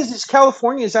thing is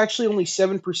California is actually only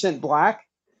 7% black.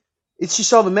 It's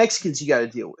just all the Mexicans you got to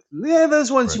deal with. Yeah,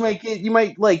 those ones Right. you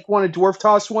might like want to dwarf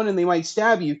toss one and they might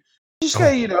stab you. You just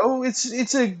gotta,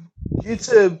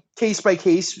 it's a case by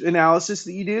case analysis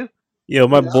that you do.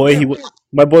 My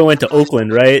boy went to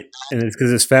Oakland, right? And it's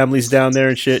because his family's down there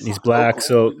and shit, and he's black.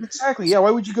 So exactly, yeah.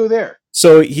 Why would you go there?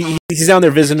 So he's down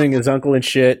there visiting his uncle and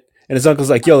shit, and his uncle's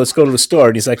like, "Yo, let's go to the store."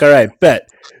 And he's like, "All right, bet."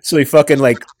 So he fucking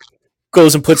like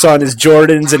goes and puts on his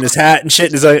Jordans and his hat and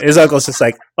shit. And his uncle's just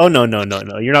like, "Oh no,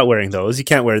 you're not wearing those. You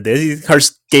can't wear this." He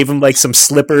gave him like some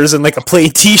slippers and like a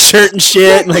plain T-shirt and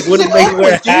shit, and like wouldn't make him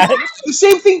wear a hat. The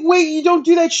same thing. Wait, you don't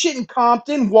do that shit in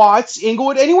Compton, Watts,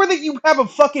 Inglewood, anywhere that you have a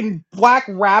fucking black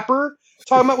rapper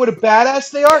talking about what a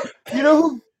badass they are. You know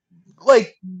who?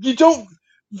 Like you don't.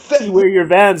 You wear your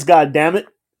Vans, goddammit.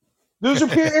 Those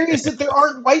are areas that there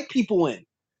aren't white people in.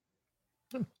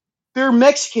 They're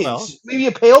Mexicans, Well, maybe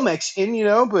a pale Mexican,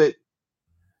 but.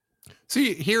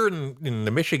 See, here in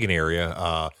the Michigan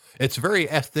area, it's very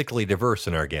ethnically diverse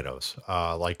in our ghettos.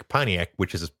 Like Pontiac,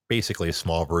 which is basically a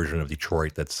small version of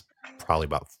Detroit that's probably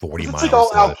about 40 miles like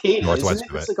all Al-Qaeda, northwest isn't it?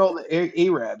 of it. It's like all the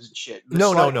Arabs and shit.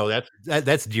 No.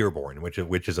 That's Dearborn,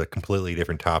 which is a completely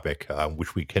different topic,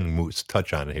 which we can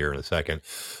touch on here in a second.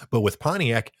 But with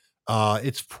Pontiac,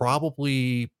 it's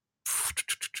probably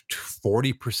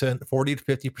 40%, 40 to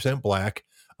 50% black,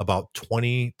 about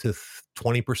 20 to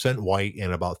 20% white,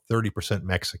 and about 30%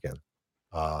 Mexican.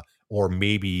 Or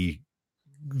maybe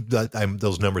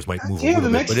those numbers might move a little the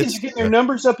bit. Mexicans are getting their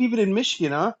numbers up even in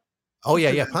Michigan, huh? Oh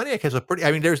yeah. Pontiac has a pretty.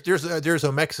 I mean, there's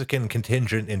a Mexican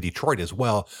contingent in Detroit as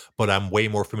well, but I'm way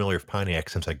more familiar with Pontiac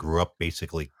since I grew up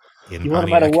basically in Pontiac. You want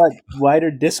about a what? Wider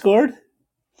Discord?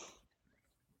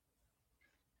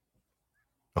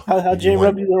 How Jay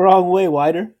rubbed you the wrong way,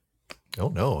 Wider? Oh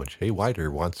no, Jay Wider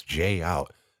wants Jay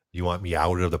out. You want me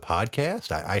out of the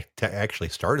podcast? I actually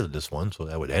started this one, so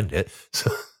that would end it.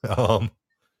 So,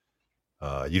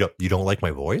 you don't like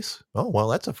my voice? Oh well,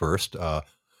 that's a first.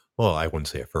 Well, I wouldn't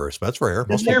say a first, but that's rare.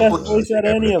 Most people voice out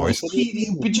any of us.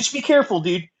 But just be careful,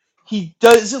 dude. He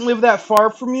doesn't live that far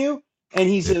from you, and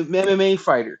he's an MMA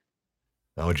fighter.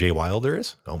 Oh, Jay Wilder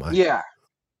is? Oh my. Yeah,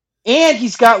 and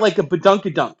he's got like a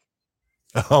badunkadunk.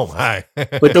 Oh my.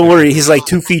 But don't worry, he's like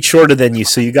 2 feet shorter than you,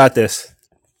 so you got this.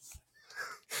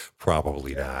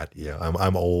 Probably not. Yeah,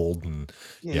 I'm old, and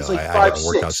he's like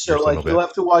 5'6", so like you'll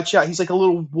have to watch out. He's like a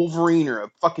little Wolverine or a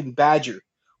fucking badger,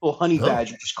 a little honey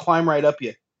badger. Just climb right up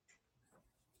you.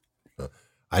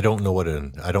 I don't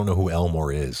know who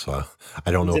Elmore is. So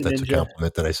I don't know if that's a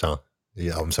compliment that I saw.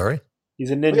 Yeah, I'm sorry. He's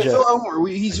a ninja.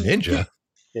 He's a ninja.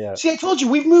 Yeah. See, I told you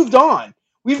we've moved on.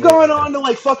 We've gone on to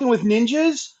like fucking with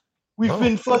ninjas. We've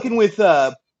been fucking with.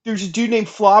 There's a dude named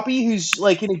Floppy who's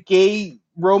like in a gay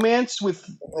romance with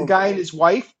the guy and his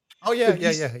wife. Oh yeah.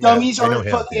 Dummies aren't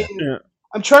fucking. Yeah.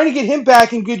 I'm trying to get him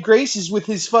back in good graces with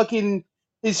his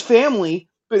family,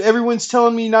 but everyone's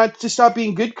telling me not to stop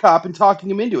being good cop and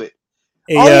talking him into it.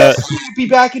 All he has to do to be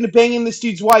back into banging this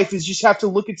dude's wife is just have to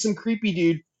look at some creepy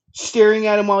dude staring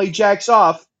at him while he jacks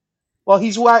off while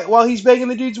he's banging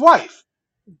the dude's wife.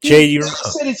 Jay, you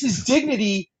said it's his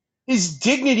dignity. His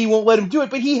dignity won't let him do it,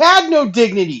 but he had no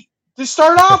dignity to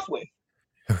start off with.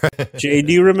 Jay,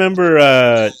 do you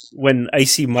remember when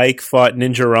Icy Mike fought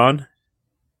Ninja Ron?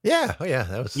 Yeah. Oh yeah,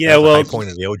 that was the high point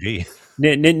of the OG.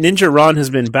 Ninja Ron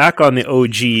has been back on the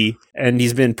OG, and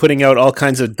he's been putting out all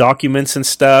kinds of documents and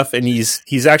stuff. And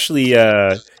he's actually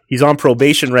he's on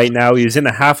probation right now. He was in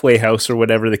a halfway house or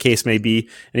whatever the case may be,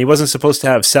 and he wasn't supposed to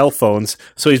have cell phones.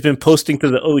 So he's been posting to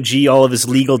the OG all of his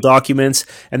legal documents.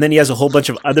 And then he has a whole bunch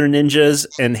of other ninjas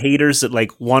and haters that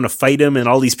like want to fight him, and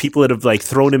all these people that have like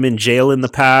thrown him in jail in the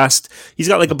past. He's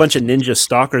got like a bunch of ninja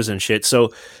stalkers and shit.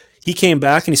 So he came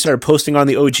back and he started posting on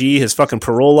the OG. His fucking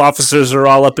parole officers are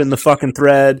all up in the fucking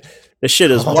thread. This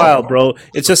shit is wild, bro.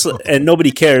 It's just, and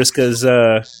nobody cares because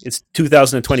it's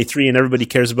 2023 and everybody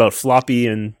cares about floppy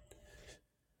and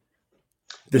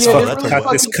this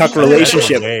cuck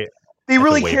relationship. They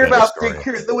really care about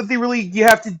you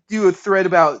have to do a thread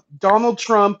about Donald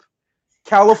Trump,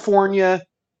 California,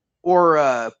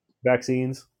 or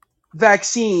vaccines,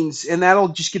 and that'll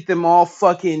just get them all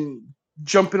fucking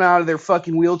jumping out of their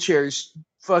fucking wheelchairs,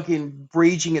 fucking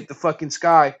raging at the fucking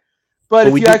sky. But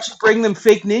if you actually bring them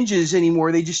fake ninjas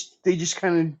anymore, they just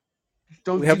kind of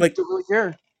don't really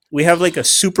care. We have like a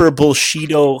super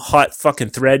bullshido hot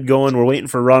fucking thread going. We're waiting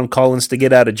for Ron Collins to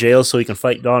get out of jail so he can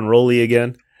fight Don Rowley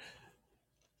again.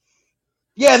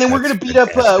 Yeah, and then we're gonna beat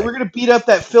up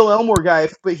that Phil Elmore guy,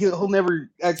 but he'll never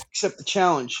accept the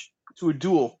challenge to a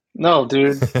duel. No,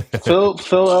 dude. Phil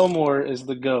Elmore is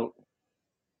the GOAT.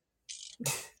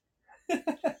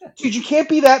 Dude, you can't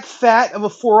be that fat of a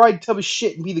four-eyed tub of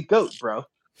shit and be the GOAT, bro.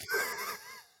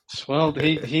 Well,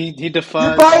 he defies.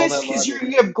 You're biased because you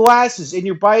have glasses, and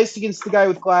you're biased against the guy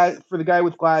with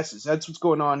glasses. That's what's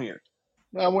going on here.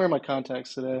 I'm wearing my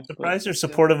contacts today. Surprised they're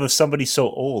supportive of somebody so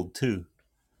old too.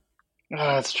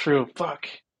 Ah, that's true. Fuck.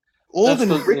 Old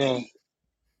and rickety.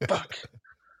 Yeah. Fuck.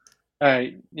 All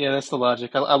right. Yeah, that's the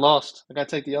logic. I lost. I got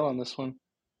to take the L on this one.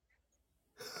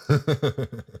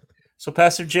 So,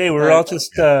 Pastor Jay, we're all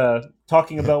just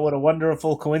talking about what a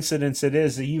wonderful coincidence it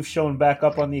is that you've shown back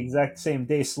up on the exact same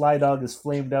day Sly Dog is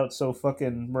flamed out so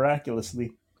fucking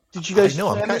miraculously. Did you guys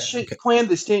plan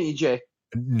this, didn't you, Jay?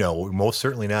 No, most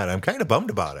certainly not. I'm kind of bummed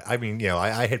about it. I mean,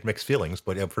 I had mixed feelings,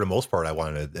 but for the most part, I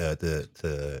wanted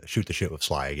to shoot the shit with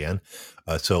Sly again.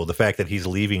 So the fact that he's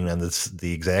leaving on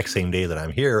the exact same day that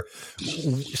I'm here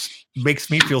makes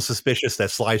me feel suspicious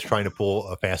that Sly's trying to pull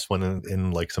a fast one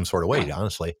in like some sort of way.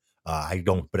 Honestly, I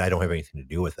don't have anything to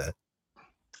do with it.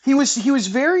 He was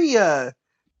very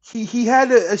he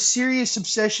had a serious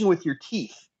obsession with your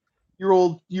teeth, your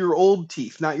old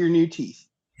teeth, not your new teeth.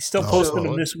 He's still posting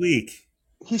them this week.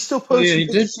 He's still posting.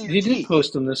 Yeah, he did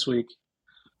post them this week.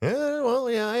 Yeah, well,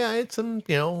 yeah, I had some,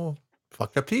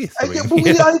 fucked up teeth. I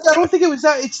don't think it was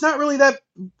that. It's not really that.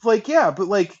 Like, yeah, but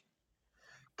like,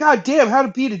 god damn, how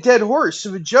to beat a dead horse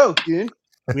of a joke, dude.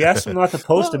 We asked him not to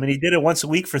post them, and he did it once a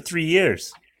week for 3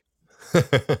 years.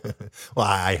 Well,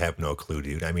 I have no clue,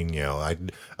 dude. I mean,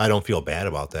 I don't feel bad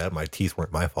about that. My teeth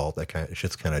weren't my fault. That kind of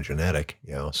shit's kind of genetic,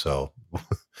 so.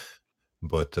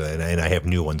 But and I have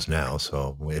new ones now,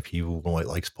 so if he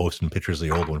likes posting pictures of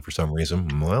the old one for some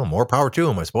reason, well, more power to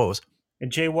him, I suppose.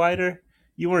 And Jay Wider,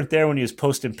 you weren't there when he was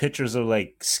posting pictures of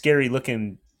like scary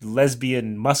looking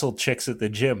lesbian muscle chicks at the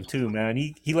gym too, man.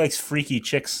 He likes freaky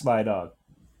chicks, Sly Dog.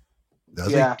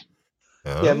 Does he?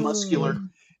 Yeah, muscular,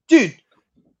 dude.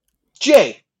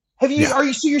 Jay, are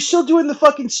you? So you're still doing the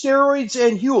fucking steroids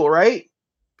and Huel, right?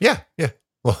 Yeah.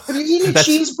 Well, have you eaten a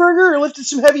cheeseburger or lifted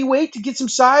some heavy weight to get some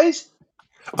size?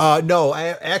 No,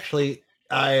 I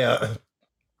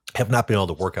have not been able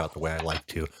to work out the way I like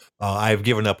to. I've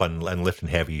given up on lifting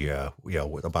heavy,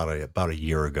 about a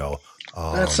year ago.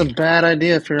 That's a bad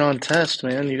idea if you're on test,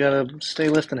 man. You gotta stay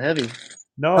lifting heavy.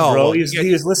 No, bro, he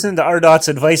was listening to Ardot's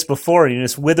advice before, and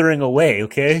he's withering away.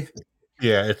 Okay.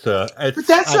 Yeah, it's but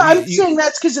that's I'm saying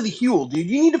that's because of the Huel, dude.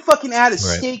 You need to fucking add a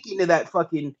steak into that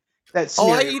fucking.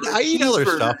 I eat other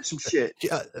stuff. Some shit.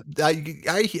 I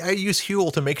use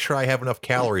Huel to make sure I have enough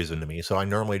calories into me. So I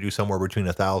normally do somewhere between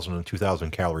 1,000 and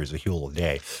 2,000 calories of Huel a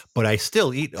day. But I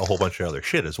still eat a whole bunch of other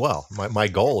shit as well. My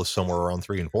goal is somewhere around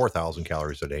 3,000 and 4,000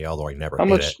 calories a day. Although I never hit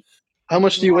it. How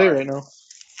much do you weigh right now?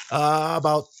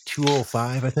 About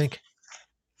 205, I think.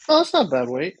 Oh, that's not bad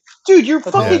weight, dude. You're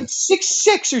fucking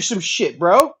 6'6" or some shit,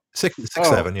 bro.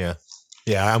 6'7", yeah.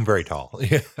 Yeah, I'm very tall.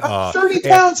 I'm 30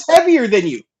 pounds heavier than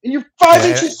you. And you're 5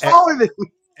 inches taller than me.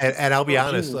 And I'll be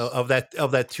honest, of that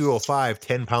 205,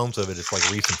 10 pounds of it is like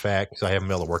recent fat because I haven't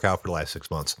been able to work out for the last 6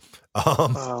 months.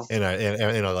 And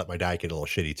I let my diet get a little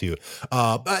shitty too.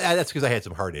 But that's because I had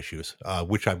some heart issues,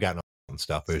 which I've gotten and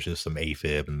stuff. There's just some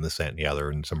AFib and this, that, and the other,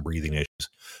 and some breathing issues.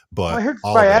 But I heard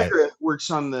Viagra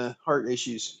works on the heart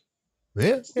issues.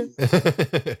 Yeah.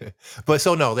 But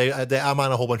so no, I'm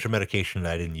on a whole bunch of medication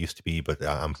that I didn't used to be, but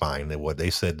I'm fine. What they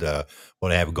said,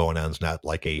 what I have going on is not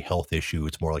like a health issue.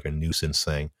 It's more like a nuisance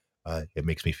thing. It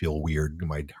makes me feel weird.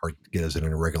 My heart gets an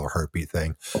irregular heartbeat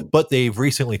thing, but they've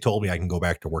recently told me I can go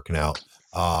back to working out.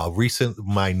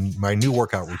 My new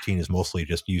workout routine is mostly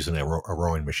just using a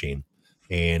rowing machine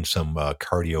and some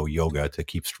cardio yoga to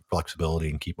keep flexibility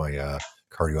and keep my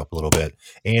cardio up a little bit,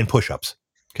 and push-ups.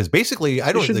 Because basically,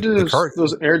 I don't think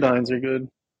those Airdynes are good.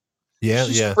 Yeah,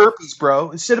 burpees,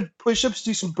 bro. Instead of push-ups,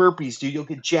 do some burpees, dude. You'll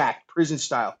get jacked, prison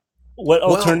style. What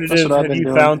alternative what I've have been you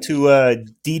doing. found to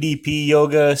DDP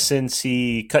yoga since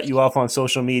he cut you off on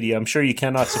social media? I'm sure you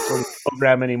cannot support his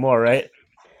program anymore, right?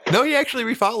 No, he actually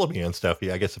refollowed me on stuff.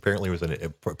 I guess apparently it was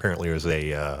an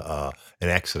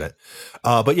accident.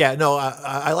 But yeah, no,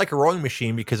 I like a rowing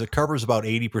machine because it covers about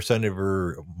 80% of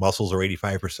your muscles or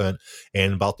 85%,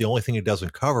 and about the only thing it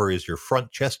doesn't cover is your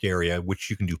front chest area, which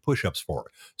you can do push-ups for.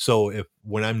 So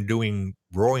when I'm doing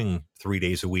rowing 3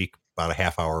 days a week, about a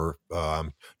half hour,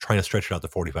 I'm trying to stretch it out to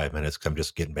 45 minutes because I'm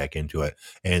just getting back into it,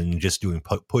 and just doing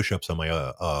push-ups on my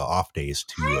off days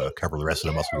to cover the rest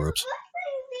of the muscle groups.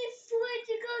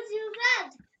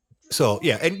 So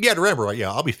yeah, and yeah, remember,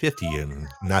 I'll be 50 in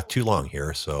not too long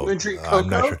here, so You drink I'm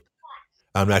not cocoa? sure.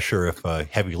 I'm not sure if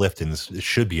heavy lifting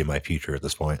should be in my future at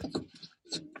this point.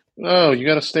 Oh, you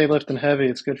got to stay lifting heavy.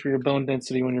 It's good for your bone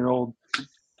density when you're old.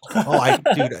 Oh,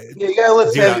 dude, Yeah, you gotta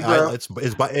lift heavy, bro.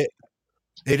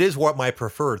 It is what my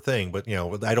preferred thing, but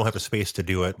I don't have the space to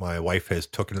do it. My wife has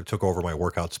took over my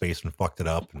workout space and fucked it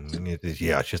up, and it's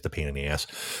just a pain in the ass.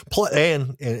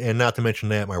 And not to mention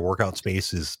that my workout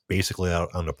space is basically out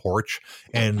on the porch.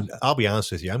 And I'll be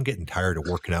honest with you, I'm getting tired of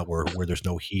working out where there's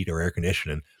no heat or air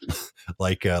conditioning.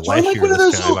 Like Join last like year, one of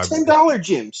this those time, little $10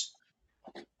 gyms.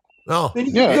 oh Then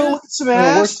you Yeah. can go look at some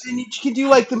ass, and you can do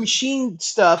like the machine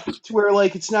stuff to where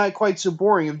like it's not quite so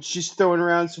boring. It's just throwing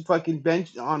around some fucking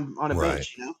bench on a Right.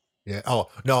 bench, you know. Yeah. Oh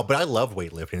no, but I love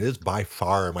weightlifting. It is by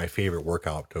far my favorite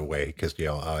workout way because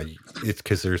it's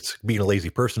because there's being a lazy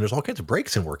person. There's all kinds of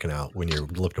breaks in working out when you're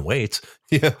lifting weights.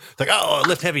 Yeah, it's like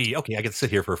lift heavy. Okay, I can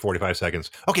sit here for 45 seconds.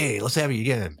 Okay, let's heavy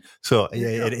again. So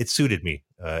it suited me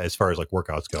as far as like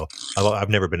workouts go. I've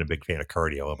never been a big fan of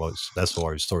cardio. That's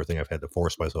the sort of thing I've had to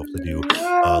force myself to do.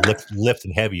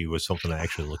 Lifting heavy was something I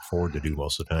actually look forward to do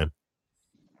most of the time.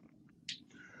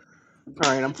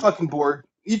 All right, I'm fucking bored.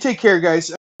 You take care,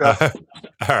 guys. All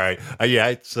right. Yeah,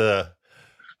 it's oh,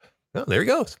 there he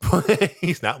goes.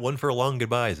 He's not one for long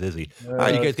goodbyes, is he? All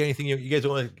right, you guys got anything you guys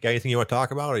want to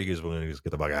talk about, or you guys want to just get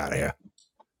the fuck out of here?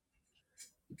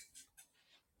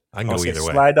 I can go either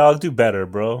way. Sly Dog, do better,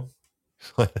 bro.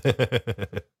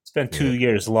 Spent 2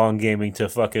 years long gaming to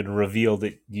fucking reveal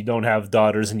that you don't have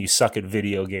daughters and you suck at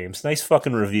video games. Nice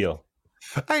fucking reveal.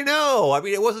 I know. I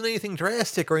mean, it wasn't anything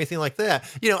drastic or anything like that.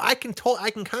 I can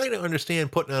kind of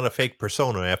understand putting on a fake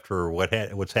persona after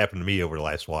what's happened to me over the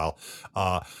last while.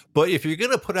 But if you're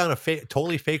gonna put on a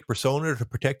totally fake persona to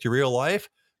protect your real life,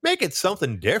 make it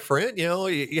something different.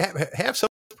 You have something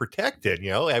protected.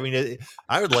 I mean,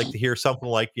 I would like to hear something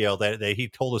like that he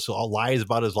told us all lies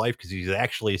about his life because he's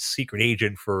actually a secret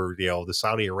agent for the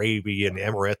Saudi Arabian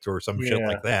Emirates or some shit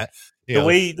like that. The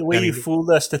way you fooled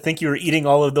us to think you were eating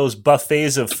all of those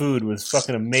buffets of food was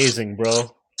fucking amazing,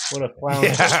 bro. What a clown.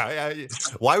 Yeah.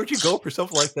 Why would you go for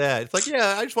something like that? It's like,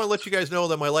 I just want to let you guys know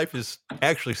that my life is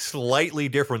actually slightly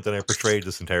different than I portrayed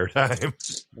this entire time.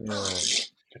 Yeah.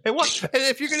 And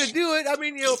if you're going to do it, I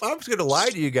mean, if I'm just going to lie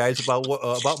to you guys about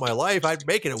my life, I'd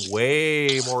make it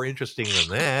way more interesting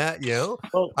than that.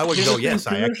 Well, I wouldn't go, yes,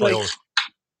 I actually.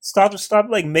 Stop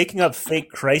like making up fake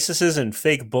crises and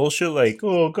fake bullshit like,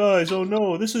 oh guys, oh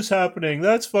no, this is happening,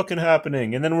 that's fucking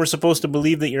happening, and then we're supposed to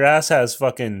believe that your ass has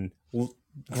fucking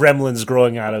gremlins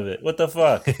growing out of it. What the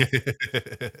fuck?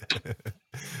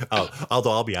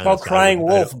 Although I'll be honest, it's called crying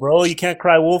wolf, bro. You can't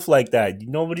cry wolf like that.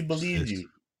 Nobody believes you.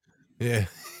 Yeah.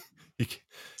 You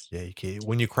can't.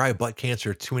 When you cry butt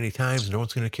cancer too many times, no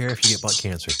one's going to care if you get butt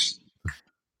cancer.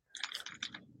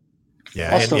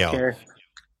 Yeah, I'll still care.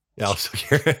 Yeah,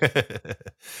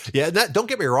 yeah. Don't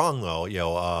get me wrong, though.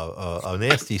 A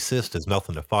nasty cyst is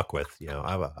nothing to fuck with.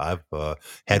 I've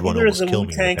had one almost kill me.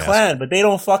 Wu-Tang Clan, but they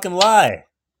don't fucking lie.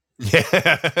 Yeah.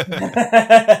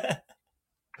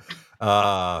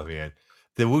 Oh man,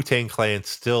 the Wu-Tang Clan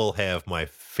still have my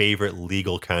favorite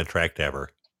legal contract ever.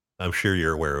 I'm sure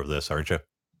you're aware of this, aren't you?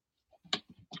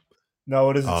 No,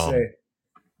 what does it say?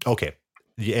 Okay,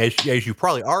 as you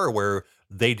probably are aware,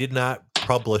 they did not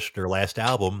publish their last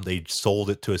album. They sold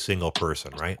it to a single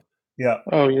person, right? Yeah.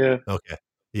 Oh yeah. Okay.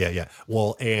 Yeah.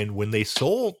 Well, and when they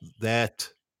sold that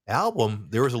album,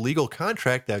 there was a legal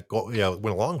contract that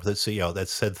went along with it. So that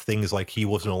said things like he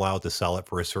wasn't allowed to sell it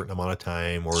for a certain amount of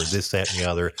time, or this, that, and the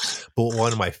other. But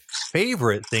one of my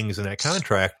favorite things in that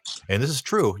contract, and this is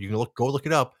true, you can go look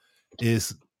it up,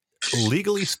 is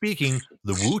legally speaking,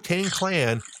 the Wu-Tang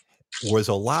Clan was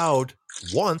allowed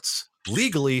once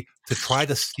legally to try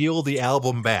to steal the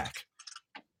album back.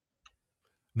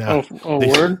 Now,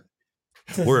 word.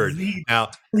 Word.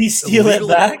 Now, please steal it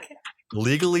back.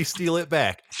 Legally steal it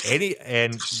back. They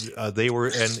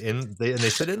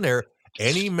said in there,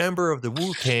 any member of the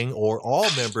Wu-Tang or all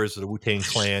members of the Wu-Tang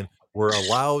Clan were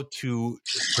allowed to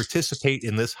participate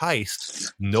in this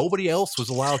heist. Nobody else was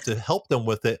allowed to help them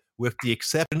with it, with the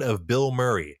exception of Bill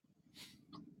Murray.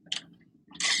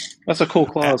 That's a cool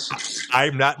clause.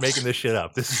 I'm not making this shit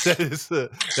up. That is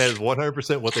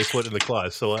 100% what they put in the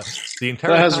clause. So the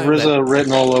entire That has time RZA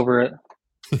written all over it.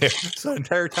 Yeah, so the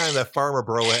entire time that Farmer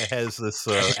Bro has this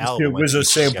album. RZA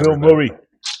saying Bill Murray.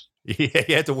 Yeah,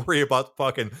 you had to worry about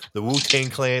fucking the Wu-Tang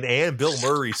Clan and Bill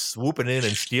Murray swooping in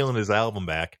and stealing his album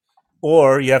back.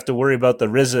 Or you have to worry about the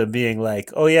RZA being like,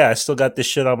 oh yeah, I still got this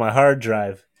shit on my hard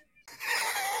drive.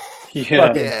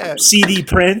 Yeah. CD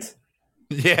print.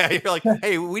 Yeah, you're like,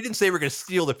 hey, we didn't say we were going to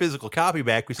steal the physical copy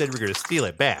back. We said we were going to steal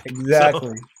it back.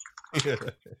 Exactly. So,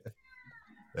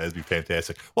 that'd be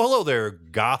fantastic. Well, hello there,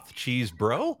 Goth Cheese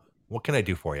Bro. What can I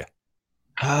do for you?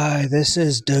 Hi, this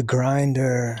is the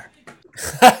Grinder.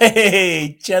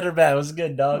 Hey, Cheddar Man, what's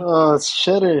good, dog? Oh, it's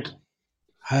Cheddar.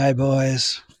 Hi,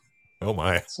 boys. Oh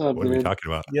my! What's up, What are we dude?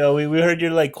 talking about? Yo, we heard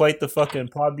you're like quite the fucking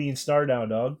Podbean star now,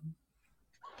 dog.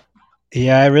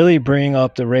 Yeah, I really bring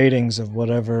up the ratings of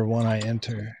whatever one I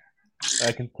enter.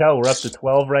 I can tell we're up to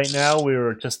 12 right now. We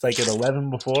were just like at 11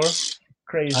 before.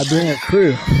 Crazy. I bring a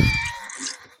crew.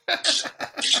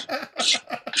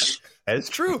 That's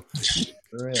true.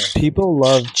 For real. People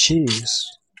love cheese.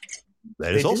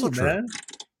 That is They also do, true. man.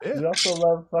 Yeah. We also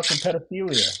love fucking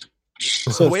pedophilia.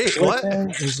 So Wait, what?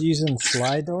 Flippin is using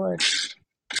Slidor.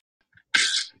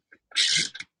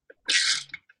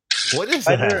 What is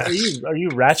Spider, that? are you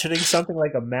ratcheting something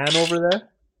like a man over there?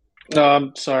 No,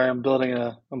 I'm sorry. I'm building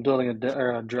a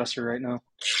dresser right now.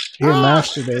 You're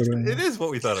masturbating. It is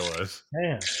what we thought it was.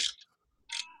 Man.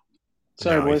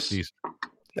 Sorry, No, boys.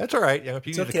 that's all right. Yeah, if you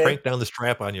It's need okay. to crank down the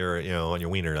strap on your, on your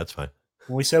wiener, that's fine.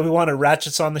 When we said we wanted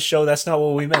ratchets on the show, that's not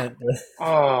what we meant.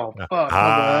 Oh, fuck. My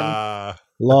bad.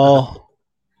 Lol.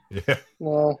 Yeah.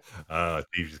 Well,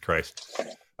 Jesus Christ.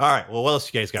 All right. Well, what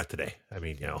else you guys got today? I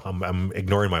mean, I'm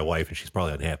ignoring my wife, and she's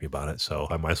probably unhappy about it. So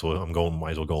I might as well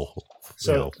go,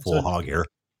 full hog here.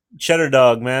 Cheddar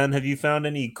Dog, man, have you found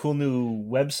any cool new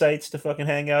websites to fucking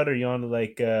hang out? Are you on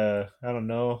like I don't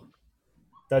know,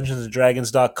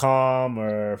 DungeonsandDragons.com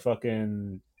or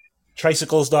fucking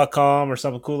tricycles.com or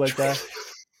something cool like that?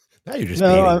 Now you're just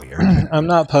No, baiting me. aren't you? I'm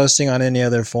not posting on any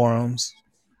other forums.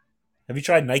 Have you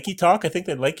tried Nike Talk? I think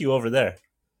they'd like you over there.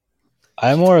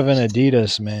 I'm more of an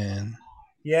Adidas man.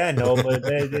 Yeah, I know, but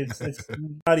it's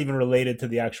not even related to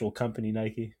the actual company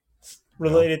Nike. It's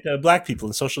related to black people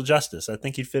and social justice. I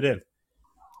think you'd fit in.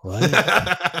 What?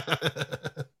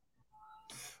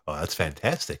 Oh, that's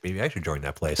fantastic. Maybe I should join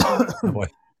that place. Oh, boy.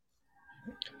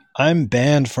 I'm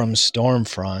banned from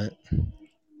Stormfront.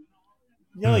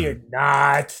 No, you're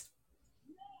not.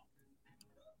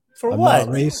 For I'm what?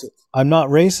 not racist. I'm not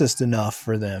racist enough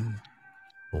for them.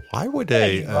 Why would Yeah,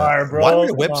 a you are, bro. why would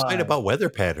a Come website on. about weather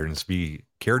patterns be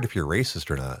cared if you're racist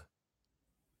or not?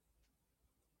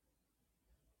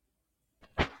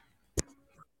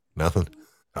 Nothing.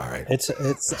 All right. It's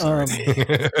It's not Yeah,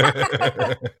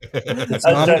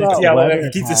 about well, weather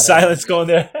keep the patterns. silence going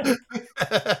there.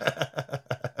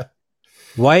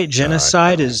 White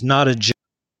genocide is not a joke.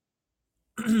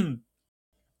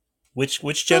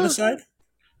 Which genocide?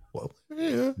 Well,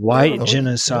 yeah, White I don't know.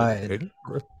 genocide.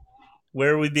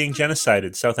 Where are we being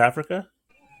genocided? South Africa?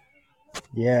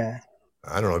 Yeah.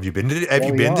 I don't know. Have you been to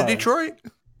are. Detroit?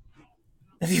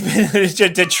 Have you been to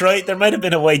Detroit? There might have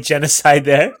been a white genocide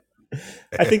there.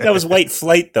 I think that was white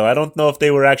flight, though. I don't know if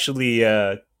they were actually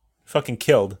fucking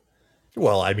killed.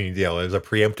 Well, I mean, it was a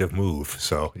preemptive move,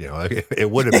 so it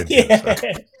would have been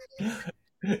genocide.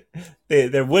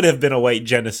 There would have been a white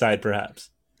genocide, perhaps.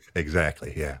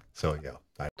 Exactly. Yeah. So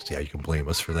I don't see how you can blame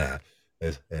us for that.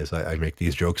 As I make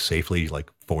these jokes safely, like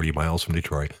 40 miles from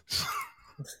Detroit.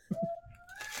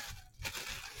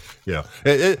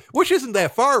 Which isn't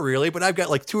that far really, but I've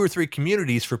got like 2 or 3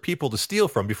 communities for people to steal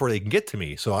from before they can get to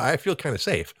me. So I feel kind of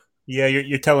safe. Yeah,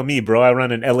 you're telling me, bro. I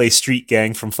run an LA street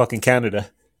gang from fucking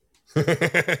Canada. You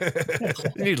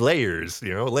need layers,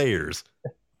 layers.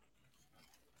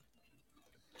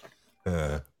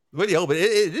 But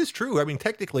it is true. I mean,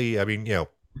 technically,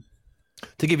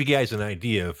 to give you guys an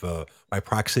idea of my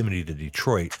proximity to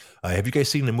Detroit, have you guys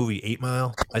seen the movie 8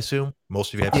 Mile? I assume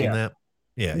most of you have seen that.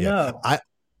 Yeah, No.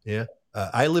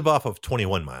 I live off of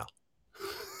 21 Mile.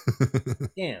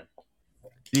 Damn.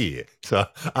 Yeah, so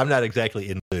I'm not exactly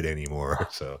in hood anymore.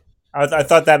 So I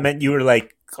thought that meant you were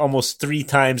like almost 3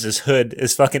 times as hood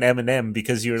as fucking Eminem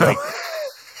because you were like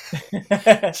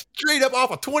straight up off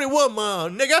of 21 Mile,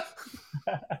 nigga.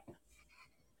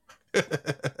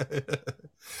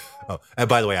 Oh, and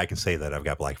by the way, I can say that I've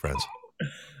got black friends.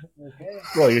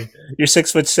 Well, you're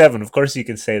 6'7". Of course, you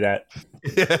can say that.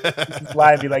 Just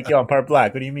lie and be like, "Yo, I'm part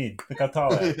black." What do you mean? Look how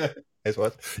tall I am. That's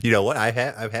what you know. What I've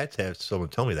had to have someone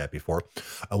tell me that before.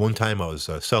 One time I was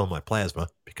selling my plasma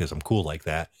because I'm cool like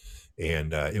that,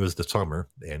 and it was the summer,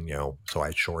 and so I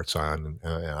had shorts on.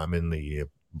 And I'm in the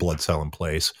blood selling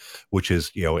place, which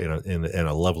is in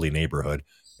a lovely neighborhood,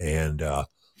 and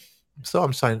so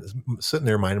I'm sitting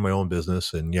there minding my own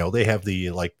business, and they have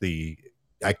they're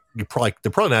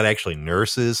probably not actually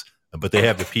nurses, but they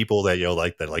have the people that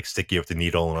that stick you with the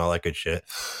needle and all that good shit.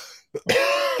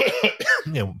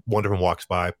 One of them walks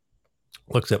by,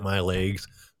 looks at my legs,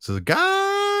 says,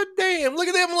 "God damn, look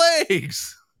at them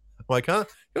legs." I'm like, "Huh?"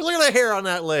 He goes, "Look at that hair on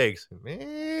that legs."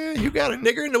 Man, you got a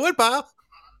nigger in the woodpile.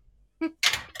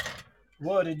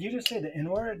 Whoa, did you just say the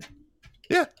N-word?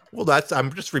 Yeah, well,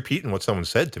 I'm just repeating what someone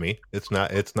said to me. It's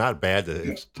not bad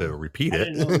to repeat I it.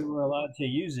 didn't know we were allowed to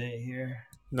use it here.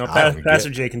 No, Pastor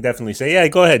J can definitely say, "Yeah,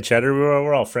 go ahead, Cheddar.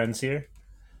 We're all friends here."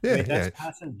 Yeah, Wait, that's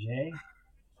Passive J?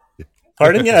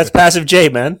 Pardon? Yeah, that's Passive J,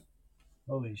 man.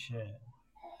 Holy shit.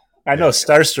 I know,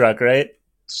 starstruck, right?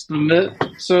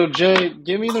 So Jay,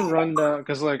 give me the rundown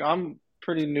because I'm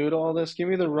pretty new to all this. Give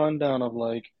me the rundown of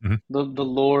the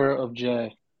lore of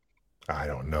Jay. I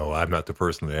don't know. I'm not the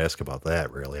person to ask about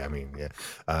that, really. I mean,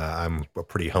 I'm a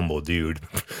pretty humble dude,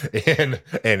 and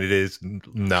it is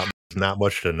not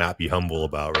much to not be humble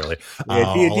about, really.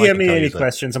 Yeah, do you have any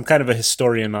questions? I'm kind of a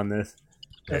historian on this.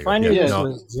 If I knew this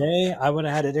was Jay, I would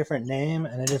have had a different name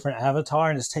and a different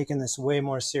avatar and just taken this way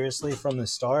more seriously from the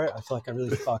start. I feel like I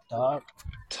really fucked up.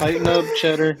 Tighten up,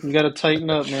 Cheddar. You got to tighten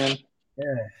up, man.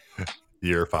 Yeah.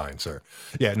 You're fine, sir.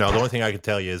 Yeah, no, the only thing I can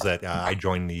tell you is that I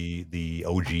joined the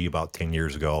OG about 10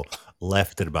 years ago,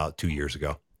 left it about 2 years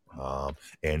ago,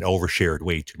 and overshared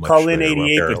way too much. Call in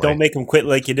 88, but don't make him quit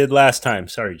like you did last time.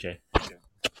 Sorry, Jay.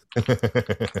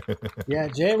 Yeah,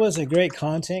 Jay was a great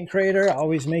content creator,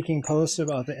 always making posts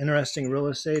about the interesting real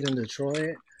estate in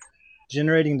Detroit,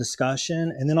 generating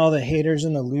discussion, and then all the haters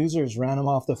and the losers ran him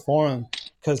off the forum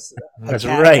because a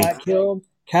cat got killed.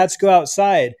 Cats go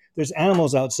outside. There's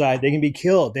animals outside. They can be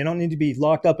killed. They don't need to be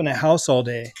locked up in a house all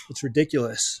day. It's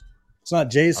ridiculous. It's not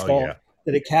Jay's fault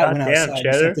that a cat went outside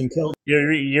and something killed.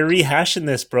 You're rehashing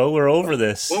this, bro. We're over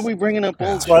this. What are we bringing up?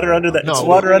 It's water under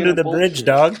the bridge,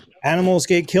 dog. Animals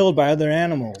get killed by other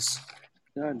animals.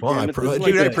 God well, damn I it,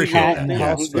 appreciate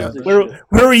that.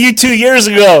 Where were you 2 years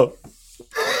ago?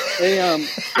 Hey,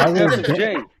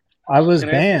 I was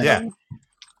banned.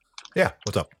 Yeah.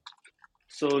 What's up?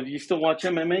 So you still watch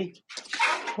MMA?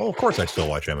 Well, of course I still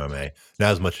watch MMA.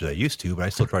 Not as much as I used to, but I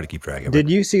still try to keep track of it.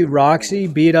 Did you see Roxy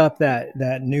beat up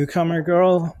that newcomer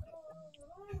girl?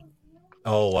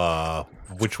 Oh,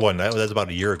 which one? That was about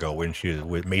a year ago when she was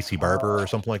with Macy Barber or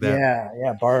something like that.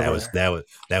 Yeah, Barber.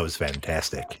 That was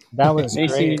fantastic. That was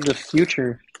Macy the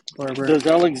future. Barber. Does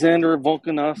Alexander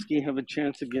Volkanovski have a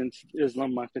chance against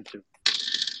Islam Makhachev?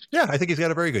 Yeah, I think he's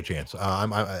got a very good chance.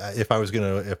 If I was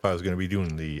gonna be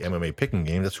doing the MMA picking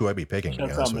game, that's who I'd be picking.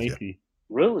 Shouts out Macy.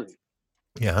 Really?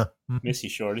 Yeah. Missy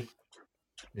Shorty.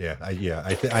 Yeah. I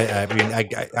mean,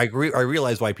 I agree. I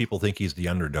realize why people think he's the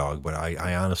underdog, but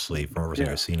I honestly, from everything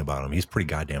I've seen about him, he's pretty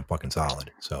goddamn fucking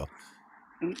solid. So.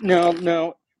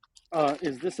 Now,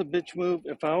 is this a bitch move?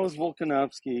 If I was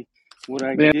Volkanovski, would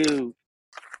I do?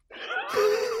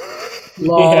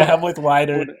 Yeah, I'm with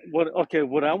Wider.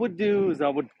 What I would do is I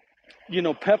would,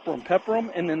 pepper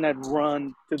him, and then I'd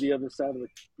run to the other side of the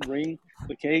ring,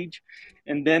 the cage,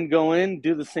 and then go in,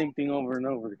 do the same thing over and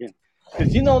over again.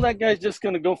 Because that guy's just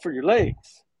going to go for your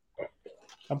legs.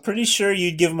 I'm pretty sure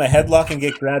you'd give him a headlock and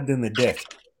get grabbed in the dick.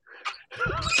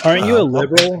 Aren't you a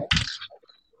liberal?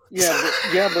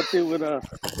 Yeah, but they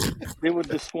would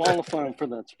disqualify him for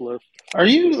that split. Are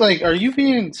you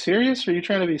being serious or are you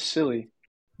trying to be silly?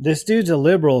 This dude's a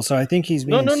liberal, so I think he's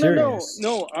being serious.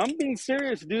 No, I'm being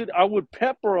serious, dude. I would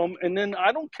pepper him, and then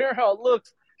I don't care how it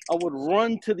looks. I would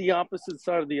run to the opposite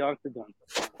side of the octagon.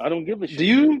 I don't give a shit.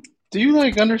 Do you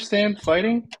understand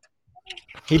fighting?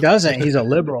 He doesn't. He's a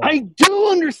liberal. I do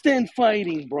understand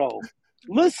fighting, bro.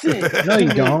 Listen. No,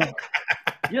 you don't.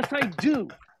 Yes, I do.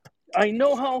 I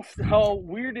know how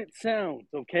weird it sounds,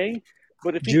 okay?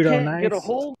 But if you can't get a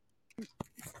hold...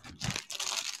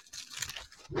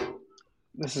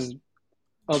 This is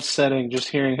upsetting just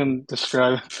hearing him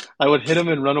describe. I would hit him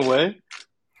and run away?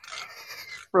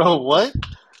 Bro, what?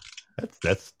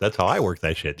 That's how I work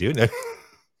that shit, dude. It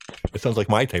sounds like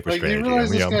my type of strategy. You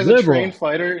realize this guy's a trained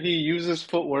fighter. He uses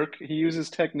footwork. He uses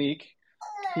technique.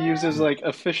 He uses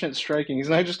efficient striking. He's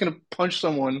not just going to punch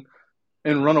someone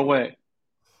and run away.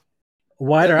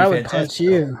 Wider, I would punch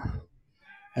you.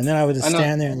 And then I would just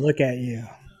stand there and look at you.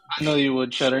 I know you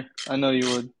would, Cheddar. I know you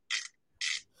would.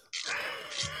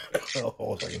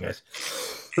 Oh, sorry, guys.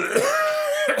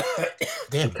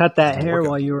 Damn. Cut that I'm hair working.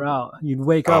 while you were out. You'd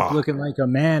wake up Oh. looking like a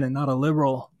man and not a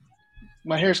liberal.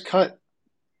 My hair's cut.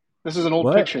 This is an old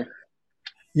What? picture.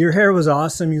 Your hair was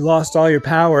awesome. You lost all your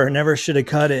power. Never should have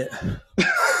cut it.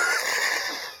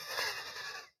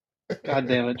 God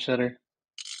damn it, Cheddar.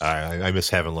 I miss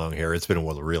having long hair. It's been a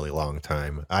really long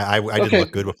time. I didn't Okay.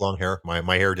 look good with long hair.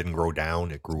 My hair didn't grow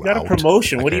down; it grew He got out. a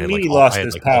promotion. Like, What do I you had, mean like, he Hulk- lost I had,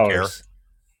 his like, Hulk hair. powers?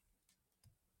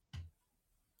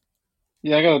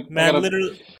 Yeah, I gotta. Man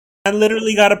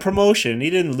literally got a promotion. He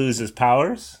didn't lose his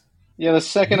powers. Yeah, the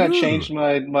second I Ooh. changed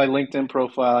my LinkedIn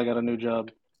profile, I got a new job.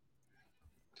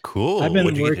 Cool. I've been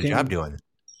What'd you get the working- job doing?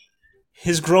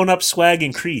 His grown-up swag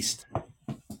increased.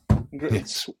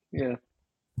 Yeah.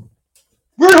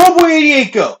 Where'd Homeboy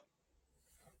 88 go?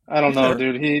 I don't He's know,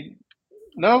 there. dude.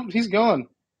 No, he's gone.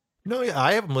 No, yeah,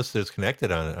 I have him listed as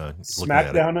connected on looking at it.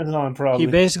 SmackDown is on, probably.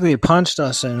 He basically punched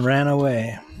us and ran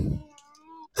away.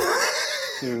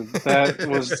 Dude, that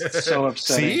was so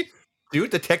upsetting. See,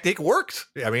 dude, the technique works.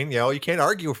 I mean, you can't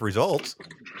argue with results.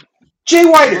 Jay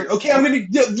Whiter, okay,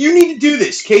 you need to do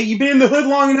this, okay? You've been in the hood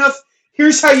long enough.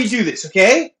 Here's how you do this,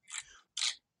 okay?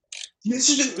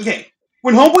 Okay.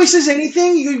 When Homeboy says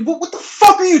anything, what the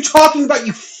fuck are you talking about,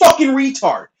 you fucking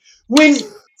retard? When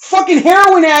fucking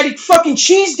heroin addict fucking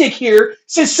cheese dick here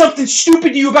says something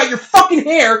stupid to you about your fucking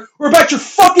hair or about your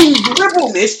fucking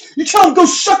liberalness, you tell him go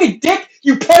suck a dick,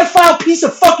 you pedophile piece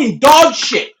of fucking dog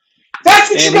shit.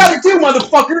 That's what you gotta do,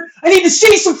 motherfucker. I need to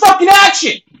see some fucking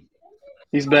action.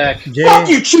 He's back. Jay, Fuck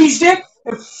you, cheese dick.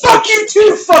 And fuck you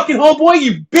too, fucking homeboy,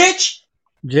 you bitch.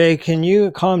 Jay, can you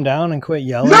calm down and quit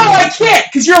yelling? No, I can't,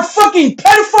 because you're a fucking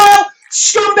pedophile,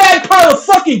 scumbag pile of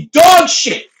fucking dog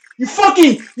shit. You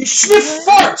sniff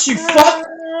farts, you fuck.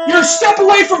 You're a step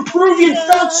away from Peruvian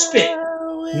felt spit.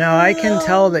 Now I can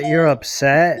tell that you're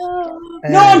upset.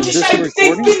 No, I'm just, this a they've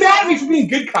recording? been mad at me for being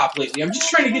good cop lately. I'm just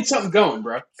trying to get something going,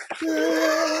 bro.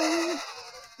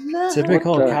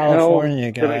 Typical What the California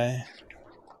hell did I- guy.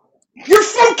 You're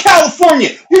from California.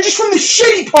 You're just from the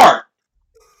shitty part.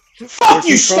 Fuck Where's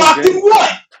you, he from, Stockton. Jay?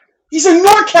 What? He's a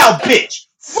NorCal bitch.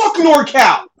 Fuck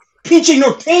NorCal. Pinche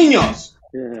norteños.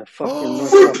 Yeah, fucking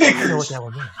Fruit nuestra pickers.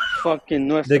 familia. Fucking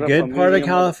nuestra The good part of familia,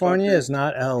 California motherfucker. is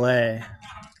not LA.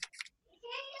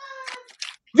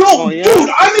 Yo, Oh, yeah? dude,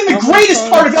 I'm in the How many greatest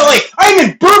part of times- LA. I'm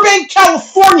in Burbank,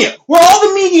 California, where all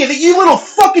the media that you little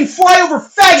fucking flyover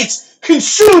faggots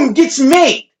consume gets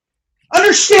made.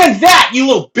 Understand that, you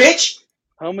little bitch.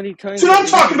 How many times? That's what I'm have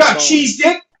they talking sung about, cheese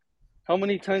dick. How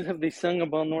many times have they sung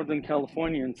about Northern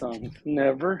Californian songs?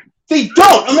 Never. They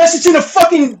don't, unless it's in a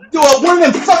fucking, one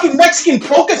of them fucking Mexican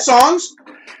polka songs.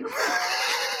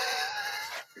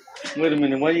 Wait a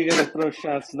minute. Why you gotta throw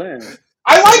shots there?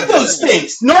 I like those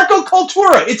things. Narco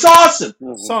Cultura, it's awesome.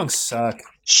 Songs suck.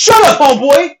 Shut up,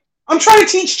 homeboy. I'm trying to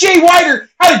teach Jay Whiter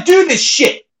how to do this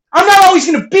shit. I'm not always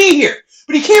going to be here.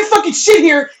 But he can't fucking sit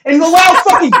here and allow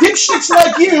fucking dipshits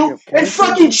like you and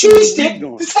fucking cheese dick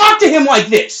to talk to him like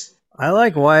this. I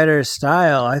like Whiter's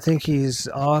style. I think he's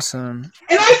awesome.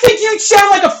 And I think you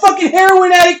sound like a fucking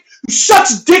heroin addict who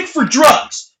sucks dick for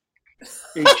drugs.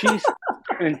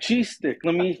 And cheese stick.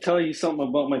 Let me tell you something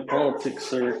about my politics,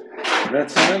 sir.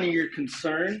 That's none of your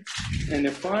concern. And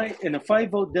if I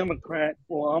vote Democrat,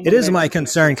 well, I'm. It is my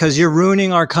concern because you're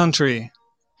ruining our country.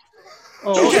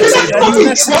 Oh, You okay. hear that Yeah, fucking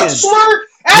Mexican. drug slur?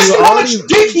 Ask You him how much already-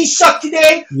 dick he sucked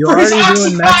today You for his already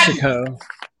ruined Oxycontin. Mexico.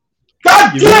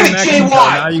 God You damn ruined it, Jay Mexico.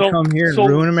 Now Y. you So- come here and so-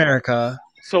 ruin America.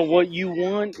 So what you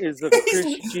want is a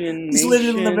Christian He's nation. lived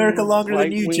in America longer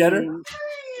than you, right-wing- Cheddar.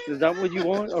 Is that what you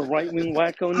want? A right-wing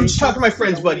wacko nation? I'm just talking to my Is that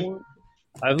friends, what buddy. you want?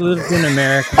 I've lived in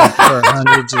America for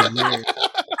hundreds of years.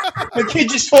 My kid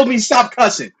just told me to stop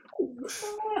cussing.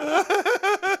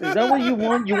 Is that what you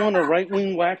want? You want a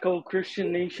right-wing wacko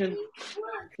Christian nation?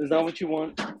 Is that what you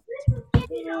want?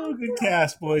 Oh, good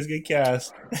cast, boys. Good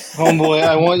cast. Homeboy,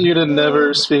 I want you to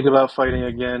never speak about fighting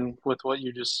again with what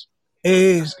you just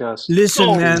Hey, discussed. listen,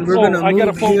 Oh, man. We're oh, gonna I got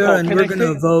a move phone here call. and Can we're I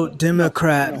gonna take- vote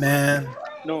Democrat, No. man.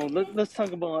 No, let's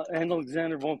talk about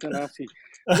Alexander Volkanovski.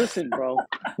 Listen, bro.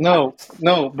 No,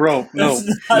 bro, no.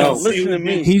 Listen to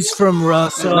me. He's from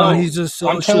Russia. No, He's a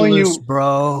I'm telling you- socialist,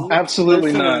 bro.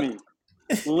 Absolutely Listen not. to me.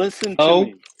 Listen No.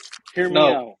 to me. Hear me No.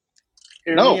 out.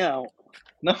 Hear No. me out.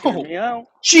 Hear No. me out.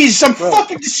 Jesus, I'm Bro.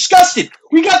 fucking disgusted.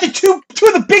 We got the two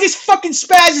of the biggest fucking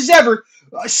spazzes ever.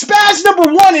 Spaz number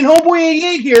 1 in Homeboy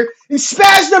 88 here, and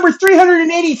Spaz number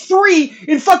 383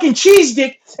 in fucking Cheese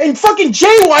Dick, and fucking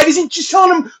Jay White isn't just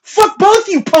telling him, fuck both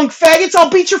you punk faggots, I'll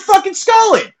beat your fucking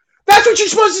skull in. That's what you're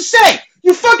supposed to say.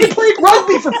 You fucking played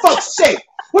rugby for fuck's sake.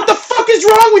 What the fuck is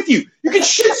wrong with you? You can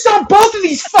shit on both of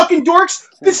these fucking dorks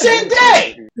the same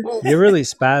day. You're really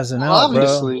spazzing out,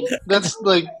 Obviously, that's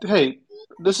like, hey,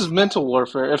 this is mental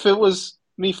warfare. If it was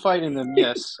me fighting them,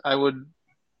 yes, I would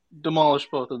demolish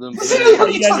both of them. Have you ever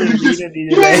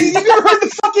heard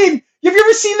the fucking? Have you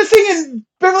ever seen the thing in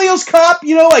Beverly Hills Cop?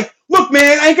 You know, like, look,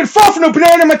 man, I ain't gonna fall for no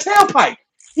banana in my tailpipe.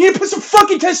 You need to put some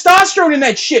fucking testosterone in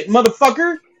that shit,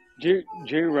 motherfucker. Jay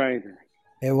Ryder.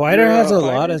 Hey, Whiter has a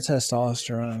lot of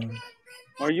testosterone.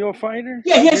 Are you a fighter?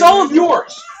 Yeah, he has all of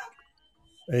yours.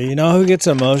 You know who gets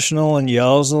emotional and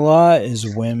yells a lot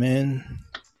is women.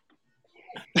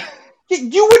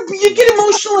 You'd get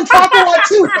emotional and talk a lot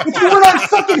too if you weren't on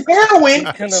fucking heroin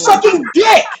sucking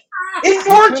dick in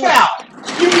NorCal.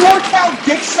 You NorCal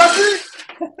dick sucker.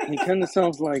 He kind of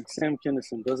sounds like Sam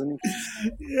Kinison, doesn't he?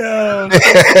 Yeah.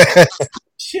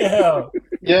 Chill.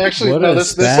 Yeah, actually, What no, a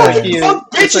this stab. like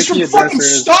Fuck bitches from fucking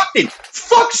is. Stockton.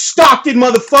 Fuck Stockton,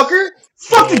 motherfucker.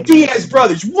 Fuck the Diaz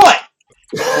brothers. What?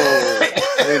 Oh,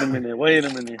 wait a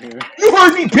minute here. You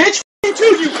heard me, bitch. You too,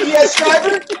 you Diaz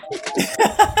driver.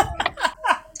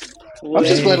 I'm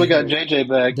just glad we got JJ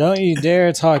back. Don't you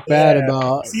dare talk bad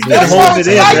about. See, That's hold what it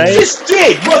in, I right? just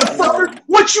did, motherfucker.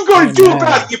 What you gonna do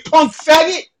about it, you punk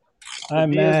faggot? I'm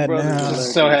mad now. I'm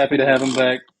so happy to have him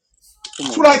back.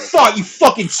 That's what I thought, you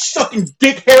fucking sucking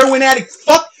dick heroin addict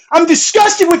fuck. I'm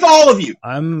disgusted with all of you.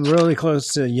 I'm really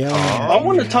close to yelling. I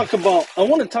want to talk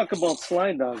about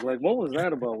Sly Dog. Like, what was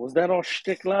that about? Was that all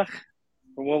shtickla,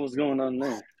 or what was going on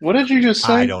there? What did you just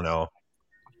say? I don't know.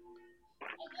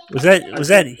 Was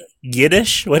that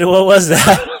Yiddish? What was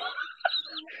that?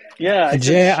 Yeah,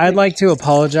 Jay, I'd like to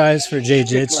apologize for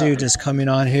Jay-Jitsu just coming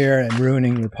on here and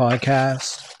ruining your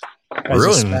podcast.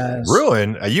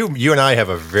 Ruin. You and I have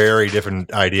a very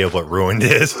different idea of what ruined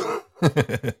is.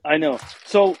 I know.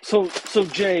 So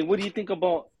Jay, what do you think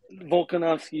about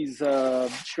Volkanovski's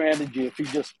strategy? If he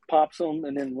just pops them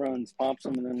and then runs,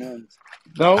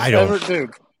 No, I don't. dude.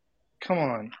 Come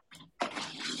on.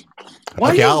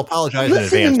 Okay, I'll apologize in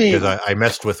advance because I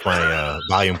messed with my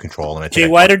volume control. And I Jay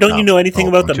Whiter, don't you know anything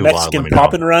about the Mexican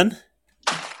pop and run?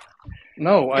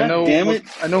 No, I know. Damn it.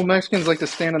 I know Mexicans like to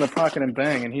stand in the pocket and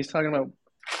bang, and he's talking about.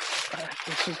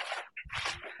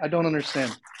 I don't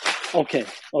understand. Okay.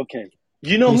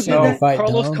 You know who did that?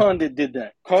 Carlos dumb? Condit did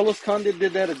that. Carlos Condit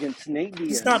did that against Nate Diaz.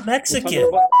 He's not Mexican.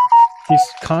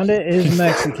 Condit is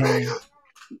Mexican.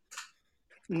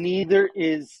 Neither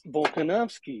is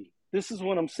Volkanovski. This is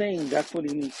what I'm saying. That's what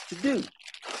he needs to do.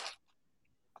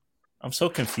 I'm so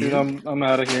confused. Dude, I'm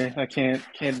out of here. I can't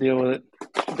deal with it.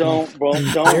 Don't, bro.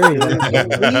 Don't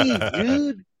leave,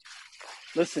 dude.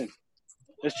 Listen,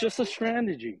 it's just a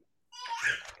strategy.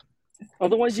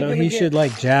 Otherwise, so he should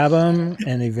like jab him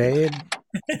and evade.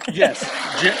 Yes,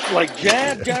 like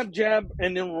jab,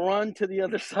 and then run to the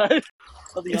other side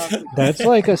of the octagon. That's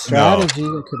like a strategy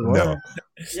that could work. No.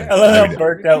 Yeah. I love how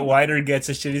burnt out Whiter gets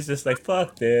and shit. He's just like,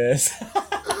 fuck this.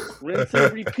 Rinse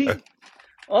and repeat.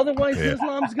 Otherwise,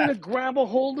 Islam's gonna grab a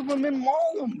hold of him and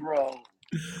maul him, bro.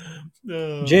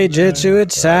 Oh, Jay-Jitsu,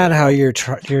 it's sad how you're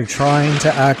trying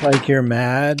to act like you're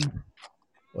mad.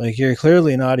 Like you're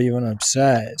clearly not even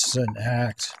upset. It's an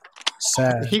act.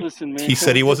 Sad. He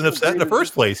said he wasn't upset in the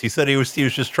first place. He said he was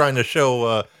just trying to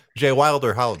show Jay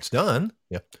Wilder how it's done.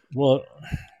 Yeah. Well,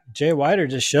 Jay Whiter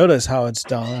just showed us how it's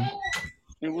done.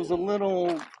 It was a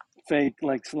little fake,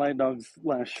 like Sly Dog's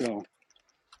last show.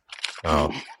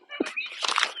 Oh.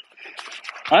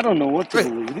 I don't know what to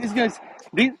believe. These guys,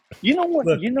 you know what?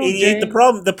 Look, Jay,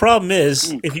 the problem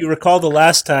is, if you recall the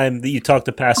last time that you talked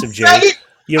to Passive Jay,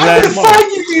 you I'm ran gonna him off,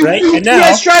 find you, right? you And now,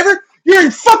 UPS driver. You're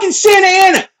in fucking Santa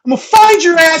Ana. I'm gonna find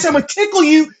your ass. I'm gonna tickle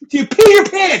you till you pee your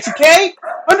pants. Okay?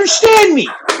 Understand me?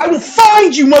 I will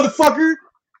find you, motherfucker.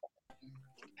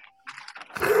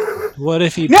 What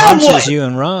if he Now punches what? you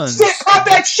and runs? Pop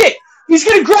that shit. He's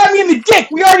gonna grab me in the dick.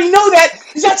 We already know that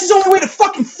because that's his only way to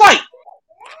fucking fight.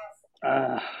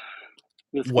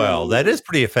 Well, that is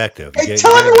pretty effective. Hey,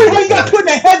 tell everyone how you got put in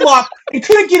a headlock and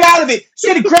couldn't get out of it. So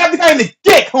you had to grab the guy in the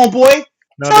dick, homeboy.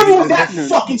 Tell everyone that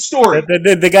fucking story.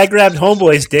 the guy grabbed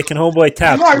Homeboy's dick and Homeboy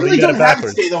tapped. No, I really got don't have to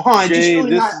say though, huh? Jay,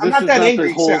 I'm not that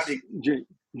angry.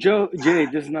 Jay,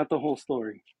 this is not the whole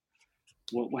story.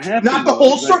 What happened? Not the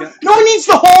whole story. No one needs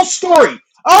the whole story.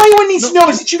 All anyone needs to know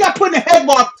is that you got put in a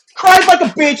headlock, cried like a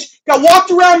bitch, got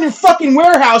walked around your fucking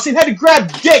warehouse, and had to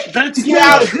grab dick to get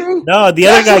out of it. No, the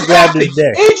other guy grabbed his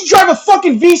dick. And you drive a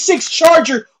fucking V6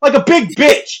 Charger like a big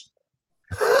bitch.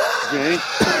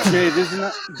 Jay, this is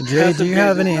not. Jay, do you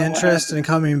have any interest in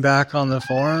coming back on the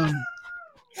forum?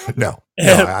 No,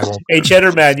 I won't. Hey,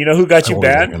 Cheddar Man, you know who got you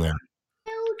banned?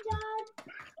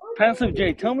 Passive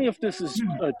J, tell me if this is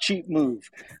a cheap move.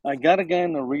 I got a guy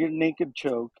in a rear naked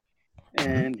choke,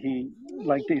 and he,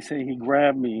 like they say, he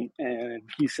grabbed me, and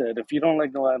he said, "If you don't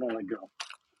let go, I don't let go."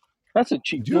 That's a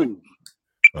cheap move.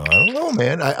 I don't know,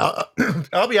 man.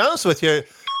 I'll be honest with you.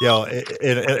 You know,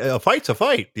 a fight's a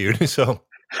fight, dude. So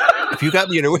if you got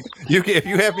me if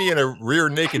you have me in a rear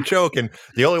naked choke, and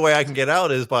the only way I can get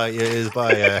out is by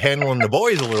handling the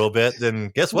boys a little bit, then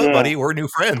guess what, buddy? We're new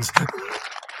friends.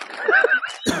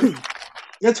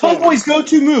 That's Homeboy's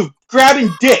go-to move: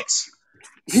 grabbing dicks.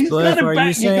 Spliff, are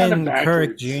you saying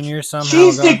Kirk Jr. somehow?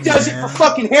 Cheese Dick does it for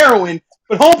fucking heroin,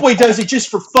 but Homeboy does it just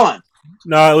for fun.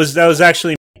 No, that was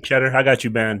actually Cheddar. I got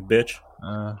you banned, bitch.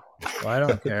 Well, I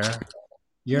don't care.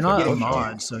 You're not a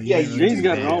mod, so Jay's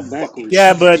got it all backwards.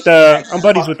 Yeah, but I'm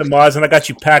buddies with the mods, and I got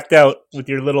you packed out with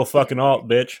your little fucking alt,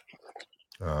 bitch.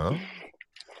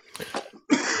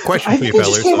 Question for you, I think fellas.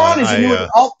 you just came on as a new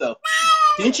alt, though.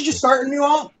 Didn't you just start a new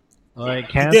alt?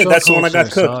 Like, You did. That's the one I got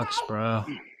cooked. Sucks, bro.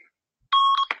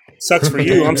 Sucks for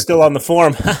you. I'm still on the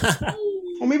forum.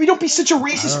 Well, maybe don't be such a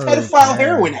racist pedophile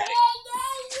heroin addict.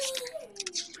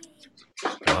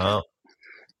 Wow.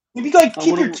 Maybe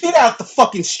keep your kid out the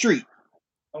fucking street.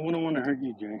 I wouldn't want to hurt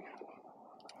you, Jay.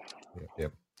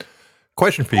 Yep.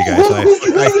 Question for you guys.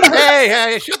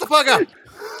 Hey, shut the fuck up.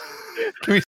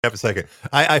 Give me a second.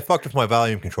 I fucked with my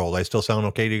volume control. Do I still sound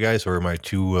okay to you guys, or am I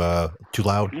too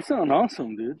loud? You sound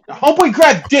awesome, dude. Homeboy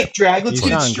grab dick, Drag. Let's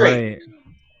get it straight. Great.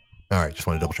 All right, just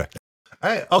want to double check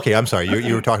that. Okay, I'm sorry.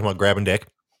 You were talking about grabbing dick.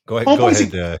 Go ahead.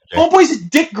 Homeboy's a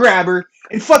dick grabber,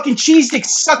 and fucking Cheese Dick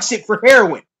sucks it for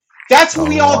heroin. That's what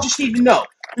we all just need to know.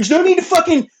 There's no need to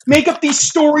fucking make up these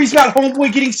stories about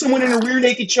Homeboy getting someone in a rear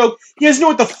naked choke. He doesn't know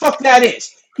what the fuck that is.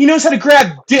 He knows how to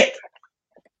grab dick.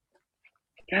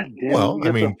 God damn, well, you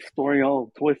got the story all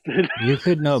twisted. You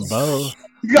could know both.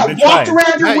 You got walked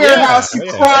around your warehouse, you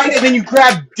cried, and then you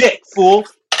grabbed dick, fool.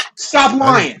 Stop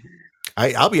lying.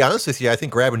 I'll be honest with you. I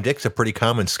think grabbing dick's a pretty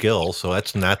common skill, so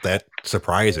that's not that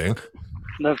surprising.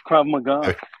 That's Krav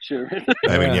Maga, sure.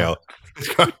 I mean, you know,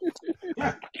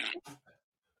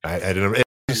 I don't know. In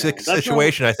this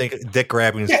situation, I think dick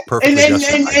grabbing is perfectly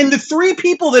justified. And the three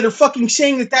people that are fucking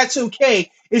saying that that's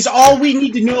okay is all we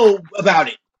need to know about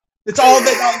it. That's all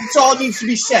that needs to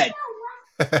be said.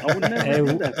 Hey,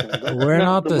 we're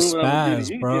not the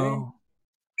spaz, bro.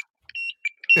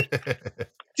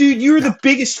 Dude, you're the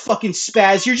biggest fucking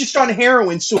spaz. You're just on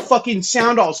heroin, so fucking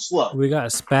sound all slow. We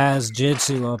got spaz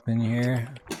jitsu up in here.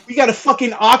 We got a fucking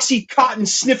Oxycontin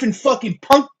sniffing fucking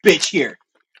punk bitch here.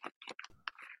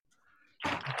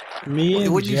 Me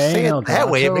and when you Jay say it that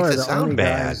way, it Elgato makes are it the sound only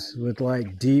bad. guys with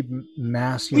like deep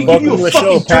masculine. Welcome to the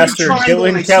show, Pastor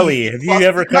Dylan Kelly. Have you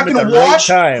ever come at the right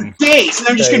time? Days, and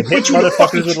I'm just going to put you in a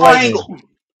fucking triangle.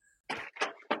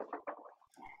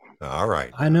 All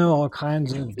right. I know all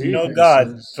kinds of. No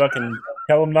God, fucking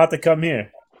tell him not to come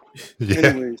here. Yeah.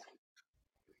 Anyways,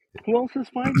 who else is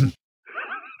fighting?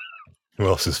 Who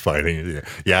else is fighting?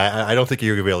 Yeah, I don't think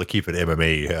you're gonna be able to keep it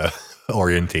MMA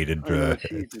orientated. To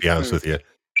be honest with you,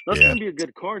 that's gonna be a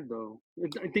good card, though.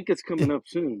 I think it's coming up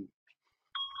soon.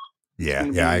 Yeah.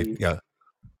 Hey,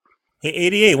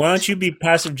 88, why don't you be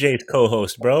Passive J's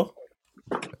co-host, bro?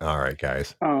 All right,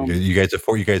 guys. You guys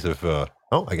have.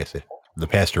 I guess the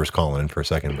pastor was calling in for a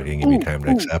second, but he didn't give me time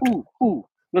to accept.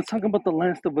 Let's talk about the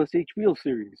Last of Us HBO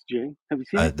series, Jay. Have you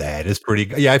seen it? That is pretty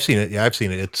good. Yeah, I've seen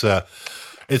it.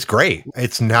 It's great.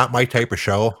 It's not my type of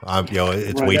show.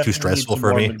 It's way too stressful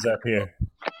for me. Up here.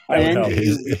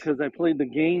 Because I played the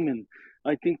game, and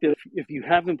I think that if you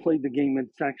haven't played the game,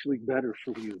 it's actually better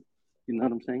for you. You know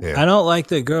what I'm saying? Yeah. I don't like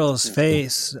the girl's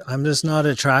face. I'm just not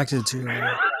attracted to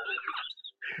her.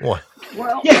 What?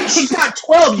 Well, yeah, she's not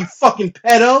 12, you fucking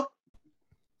pedo.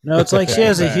 No, it's like she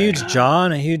has a huge jaw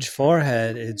and a huge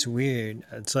forehead. It's weird.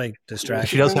 It's like distracting.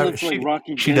 She does have.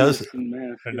 She does.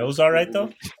 Her nose all right though.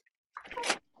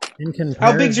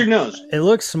 How big's your nose? It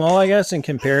looks small, I guess, in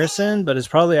comparison, but it's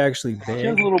probably actually big. She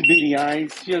has little beady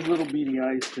eyes. She has little beady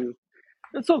eyes too.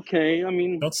 It's okay. I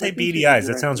mean, don't say beady eyes.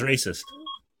 That sounds racist.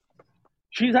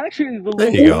 She's actually the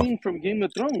little queen from Game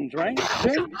of Thrones, right?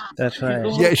 That's right.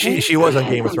 Yeah, she was on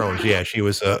Game of Thrones. Yeah, she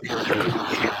was.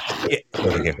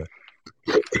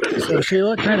 So she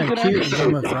looked kind of cute in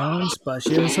Game of Thrones, but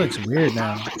she just looks weird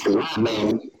now.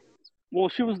 Well,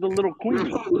 she was the little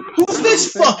queen. Who's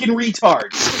this fucking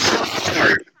retard?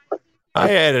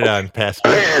 I added on Pastor.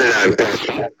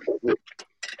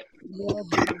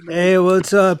 Hey,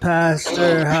 what's up,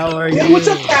 Pastor? How are you? Hey, what's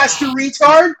up, Pastor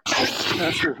retard?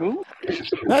 Pastor who?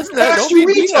 That's Pastor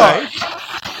retard.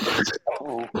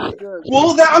 Oh,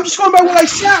 well, I'm just going by what it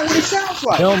sounds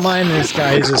like. Don't mind this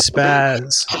guy. He's a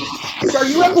spaz. Are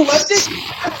you epileptic?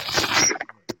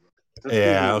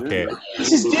 Yeah, okay.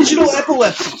 This is digital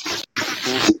epilepsy.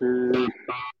 After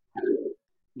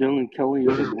Dylan Kelly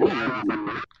is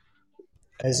born.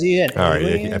 Is he an All right.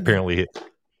 alien? Apparently,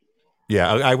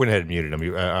 yeah. I went ahead and muted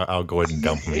him. I'll go ahead and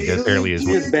dump him. Apparently,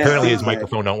 He has bad his feedback.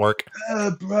 microphone don't work.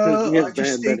 Bro, He has I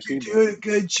just bad think you're feedback. doing a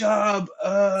good job.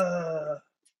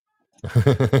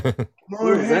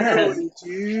 More was that? heroin,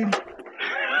 dude.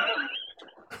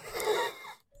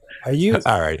 Are you?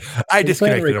 All right. I you playing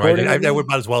disconnected him. recording I again? went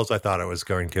about as well as I thought I was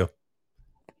going to.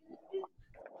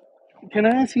 Can I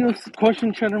ask you a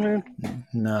question, Cheddarman?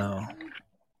 No.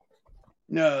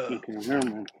 No. Okay, never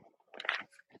mind.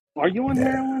 Are you on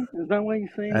heroin? Is that why you're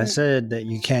saying I that? said that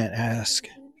you can't ask.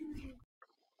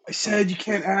 I said you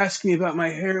can't ask me about my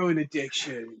heroin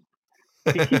addiction.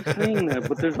 He keeps saying that,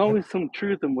 but there's always some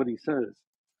truth in what he says.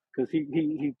 Because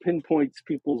he pinpoints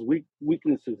people's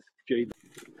weaknesses, Jade.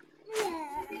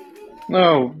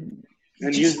 No,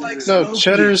 And Just uses like it. no, opiates,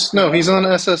 Cheddar's. No, bro. he's on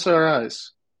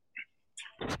SSRIs.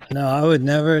 No, I would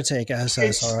never take You can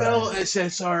spell SSRI.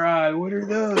 SSRI. What are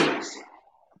those?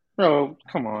 Bro,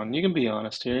 come on. You can be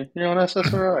honest here. You're on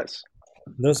SSRIs.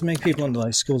 Those make people into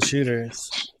like school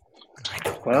shooters.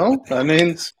 Well, I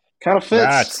mean, kind of fits.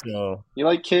 That's so. You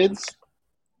like kids?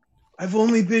 I've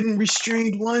only been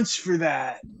restrained once for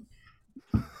that.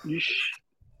 Is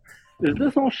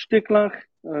this all shticklock,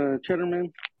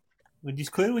 Cheddarman? Would you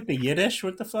quit with the Yiddish?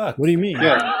 What the fuck? What do you mean?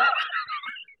 Yeah.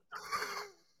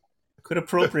 Quit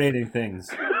appropriating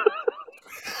things.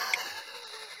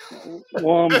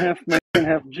 Well, I'm half Mexican,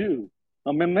 half Jew.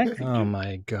 I'm in Mexico. Oh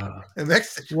my god!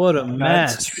 Mexican. What a That's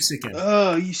mess! Mexican.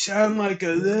 Oh, you sound like a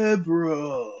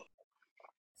liberal.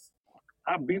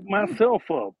 I beat myself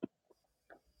up.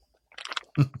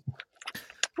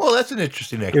 Well, that's an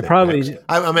interesting You're activity. probably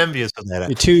I'm envious of that.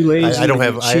 you're too lazy. I don't to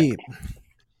have. be cheap.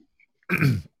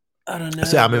 I don't know.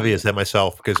 See, I'm envious of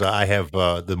myself because I have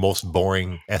the most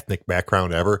boring ethnic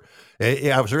background ever.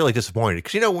 I was really disappointed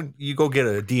because, when you go get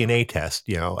a DNA test,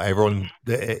 everyone,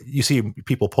 you see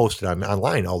people post it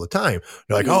online all the time.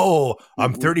 They're like, oh,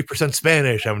 I'm 30%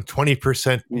 Spanish. I'm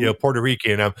 20%, Puerto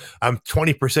Rican. I'm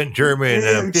 20% German.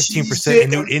 And I'm 15%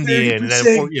 Inuit Indian. And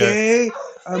I'm gay.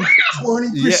 I'm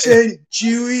 20%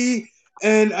 Jewy.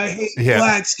 And I hate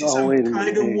blacks because I'm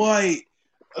kind of white.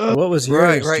 What was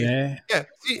yours, Jay? Yeah,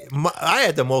 see, I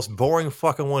had the most boring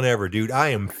fucking one ever, dude. I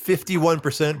am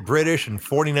 51% British and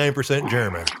 49%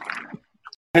 German.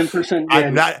 10%.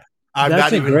 I'm not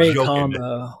That's even a great joking.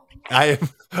 combo. I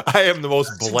am the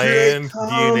most bland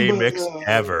DNA mix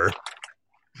ever.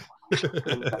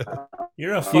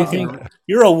 You're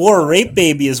a war rape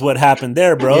baby, is what happened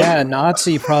there, bro. Yeah,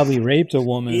 Nazi probably raped a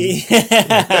woman. Yeah.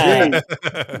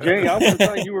 Jay, I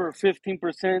thought you were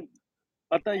 15%.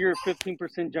 I thought you were 15%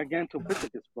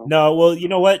 Gigantopithecus, bro. No, well, you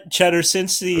know what, Cheddar?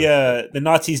 Since the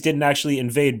Nazis didn't actually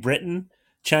invade Britain,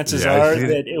 chances are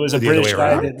that it was a British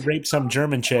guy that raped some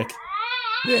German chick.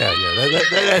 Yeah,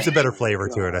 that adds a better flavor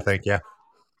to it, I think. Yeah.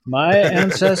 My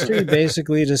ancestry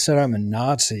basically just said I'm a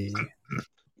Nazi.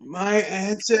 My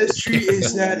ancestry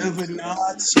is that of a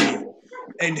Nazi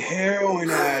and heroin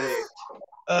addict.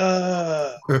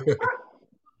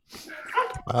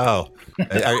 Wow.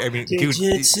 I mean,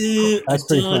 Jiu-jitsu, I That's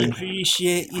pretty don't funny.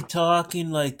 appreciate you talking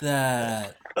like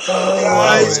that.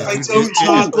 Guys, I don't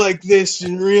talk like this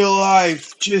in real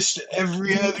life. Just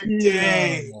every other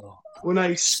day when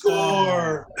I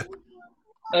score.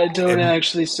 I don't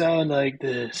actually sound like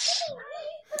this.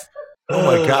 Oh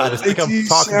my God, it's like I I'm do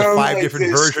talking to sound 5 like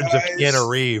different this, versions of guys. Keanu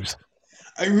Reeves.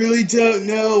 I really don't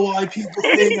know why people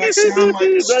think I sound like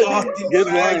a Stockton Good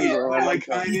line, faggot, bro. but I like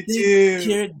that. kind of do.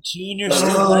 Jared Jr.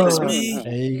 still likes me.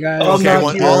 Hey, you guys. Okay, I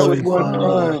want all of you. one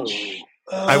punch.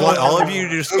 I want all of you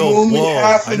to just I'm go. only Whoa!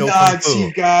 half I a know Nazi,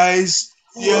 Kung Fu. guys.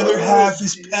 The other half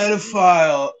is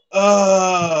pedophile.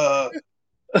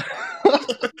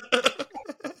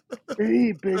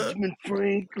 Hey, Benjamin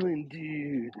Franklin,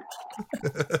 dude.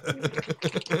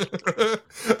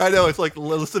 I know, it's like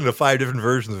listening to 5 different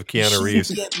versions of Keanu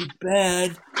Reeves. Get me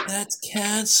bad. That's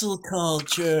cancel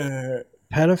culture.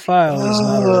 Pedophile is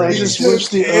not a I race. just wish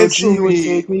the OG would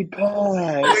take me back.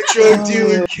 My drug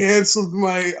dealer canceled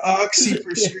my Oxy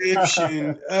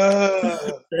prescription.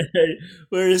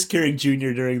 Where is Carrick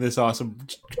Jr. during this awesome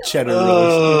Cheddar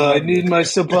roast? I need my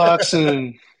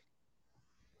Suboxone.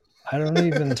 I don't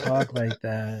even talk like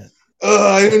that.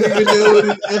 I don't even know what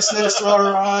an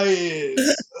SSRI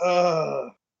is.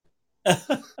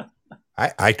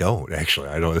 I don't actually.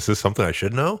 I don't. Is this something I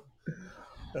should know?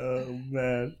 Oh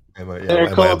man.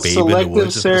 They're called selective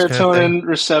serotonin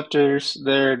receptors.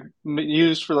 They're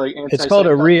used for like It's called a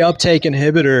reuptake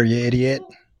inhibitor, you idiot.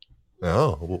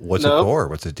 Oh, what's it for?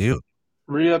 What's it do?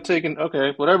 Reuptake,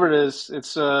 okay, whatever it is.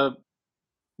 It's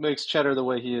makes Cheddar the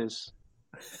way he is.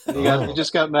 He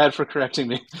just got mad for correcting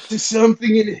me. There's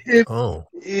something in him, Oh.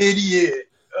 idiot.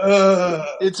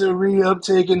 It's a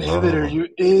reuptake inhibitor, you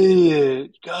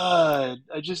idiot. God,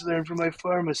 I just learned from my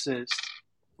pharmacist.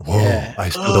 Whoa, Yeah. I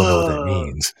still don't know what that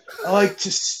means. I like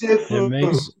to sniff It him.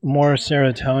 makes more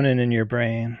serotonin in your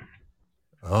brain.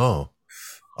 Oh.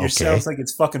 Your Okay. sounds like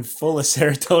it's fucking full of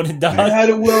serotonin, dog. I had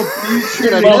a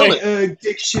well-future I nailed it.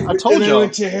 addiction, I but told then I y'all.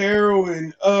 went to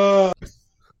heroin.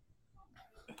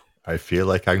 I feel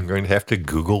like I'm going to have to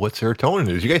Google what serotonin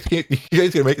is. You guys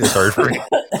gonna make this hard for me?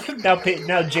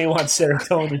 now Jay wants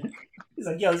serotonin. He's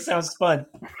like, yo, this sounds fun.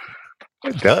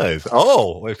 It does.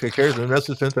 Oh, it cares the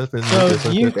message So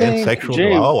do you think, sexual.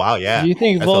 Jay, Oh wow, yeah. do you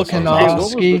think That sounds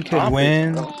awesome. Volkanovski could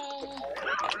win?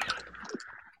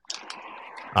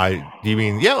 You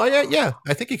mean yeah?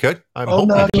 I think he could. I'm I'll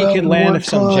hoping. knock He you out could in land one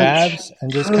some punch. jabs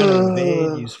and just kind of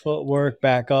evade, use footwork,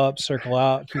 back up, circle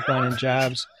out, keep landing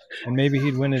jabs, and maybe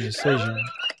he'd win a decision.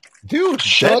 Dude,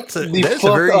 Shut that's a the very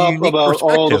fuck up unique about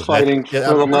all the perspective. fighting Yeah,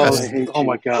 for the I'm love impressed. of... Oh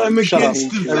my god, I'm shut up.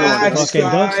 against the Everyone, vax, Fucking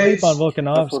don't sleep on guys.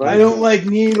 Volkanovski. I don't like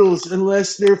needles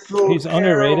unless they're full He's of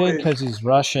underrated heroin. because he's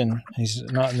Russian. He's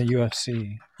not in the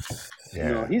UFC.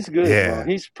 Yeah. No, he's good, Yeah. bro.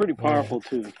 He's pretty powerful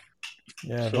too.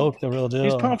 Yeah, So, Volk the real deal.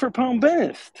 He's pound for pound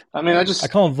best. I mean, I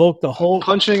call him Volk the Hulk.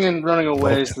 punching and running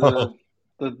away is Volk.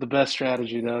 the best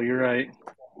strategy, though. You're right.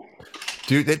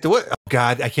 Dude, what? Oh,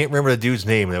 God, I can't remember the dude's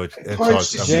name. Punched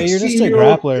a Jay, you're just a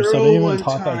 16-year-old grappler, so girl don't even one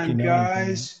talk like you time, know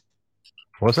guys.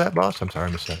 What was that, boss? I'm sorry,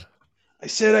 I missed that. I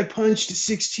said I punched a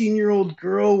 16-year-old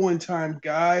girl one time,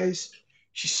 guys.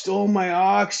 She stole my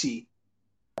oxy.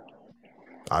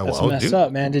 That's messed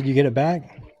up, man. Did you get it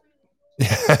back?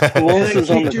 Who else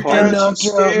is on the card?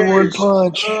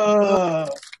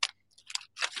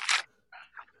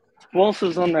 Who else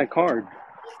is on that card?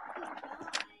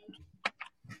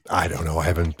 I don't know. I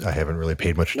haven't really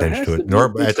paid much There attention has to it. to Nor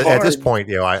be a at this card. point,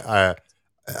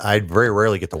 I very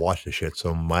rarely get to watch this shit.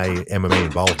 So my MMA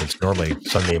involvement's normally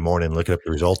Sunday morning, looking up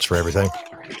the results for everything.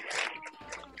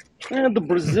 Yeah, the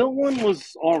Brazil one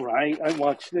was all right. I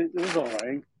watched it. It was all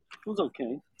right. It was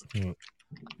okay.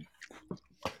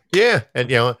 Yeah, and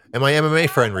my MMA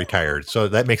friend retired, so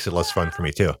that makes it less fun for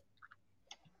me too.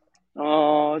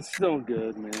 Oh, it's still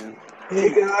good, man. Hey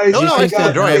guys, No, I still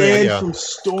enjoy it. banned Yeah. from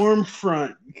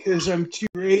Stormfront because I'm too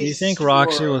racist. Do you think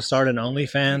Roxy will start an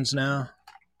OnlyFans now?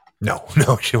 No,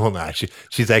 she will not.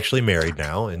 She's actually married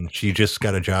now, and she just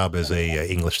got a job as a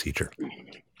English teacher.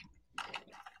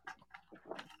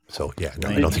 So yeah, no,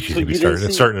 I don't think she's gonna be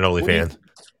starting an OnlyFans.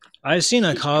 I've seen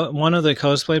one of the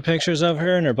cosplay pictures of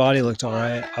her, and her body looked all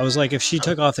right. I was like, if she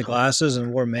took off the glasses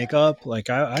and wore makeup, like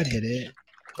I'd hit it.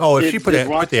 Oh, if she put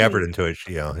the effort into it,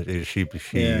 she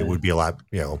would be a lot,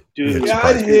 Dude, Yeah,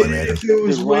 I'd hit it if it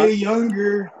was way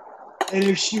younger, and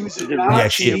if she was a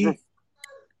Nazi.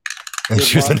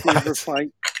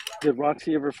 Did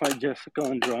Roxy ever fight Jessica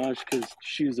Andrade? Because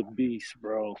she was a beast,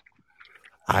 bro.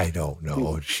 I don't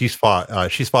know. She's fought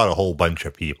a whole bunch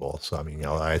of people. So I mean,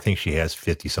 I think she has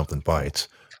 50-something fights.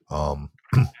 But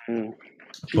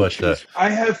I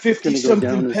have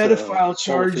 50-something pedophile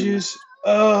charges.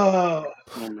 Oh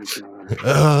my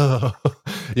god.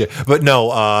 Yeah, but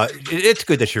no, it's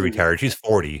good that she retired. She's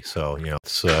 40, so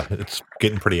it's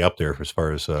getting pretty up there as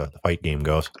far as the fight game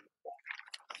goes.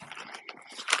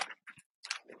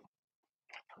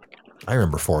 I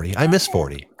remember 40. I miss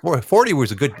 40. 40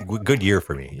 was a good year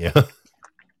for me. Yeah,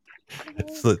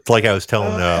 it's like I was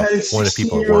telling I had a one of the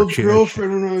people at work.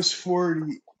 girlfriend when I was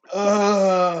 40.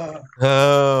 Oh.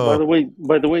 By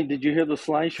the way, did you hear the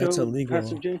slideshow? That's illegal.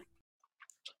 Pastor J?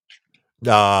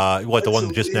 What, the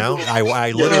one just now?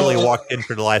 I literally walked in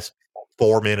for the last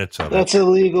 4 minutes of it. That's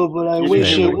illegal, but I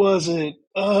wish it wasn't.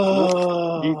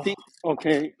 Do you think?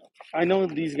 Okay, I know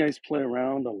these guys play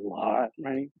around a lot,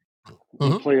 right?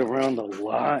 They play around a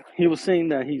lot. He was saying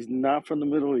that he's not from the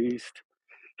Middle East.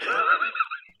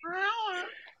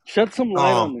 Shed some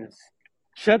light on this.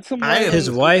 Shed some light on his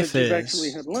this. wife You've is.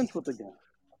 actually had lunch with the guy.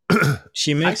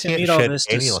 She makes him can't eat all shed this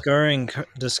any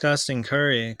disgusting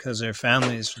curry because her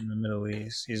family's from the Middle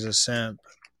East. He's a simp.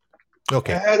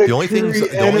 Okay. I had a the only curry thing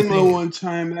enema one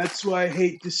time. That's why I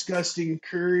hate disgusting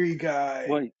curry guy.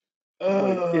 Wait,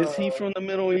 is he from the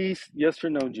Middle East? Yes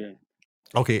or no, Jay?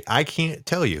 Okay, I can't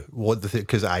tell you what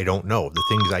because I don't know. The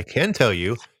things I can tell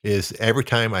you is every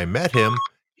time I met him,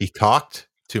 he talked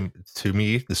to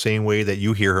me the same way that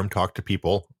you hear him talk to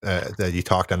people that he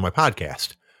talked on my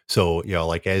podcast. So,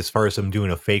 like as far as him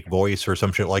doing a fake voice or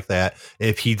some shit like that,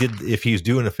 if he's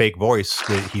doing a fake voice,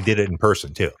 he did it in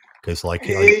person too. Because like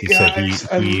he guys,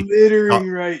 said, I'm littering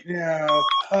right now.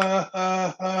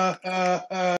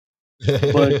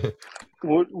 But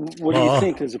What do you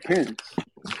think his appearance?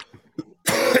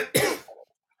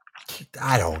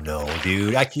 I don't know,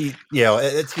 dude.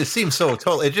 It seems so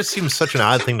total. It just seems such an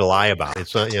odd thing to lie about.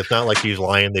 It's not like he's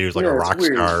lying that he was like a it's rock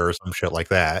weird. star or some shit like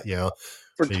that.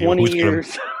 For 20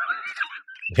 years.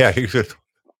 And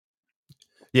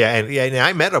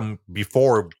I met him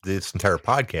before this entire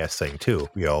podcast thing too.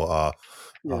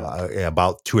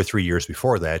 About 2 or 3 years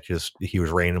before that, just he was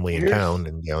randomly in town,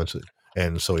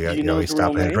 and so he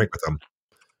stopped and had a drink with him.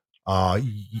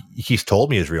 He's told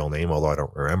me his real name, although I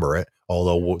don't remember it.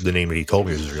 Although the name that he told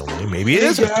me was his real name, maybe it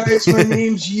isn't. Hey guys, my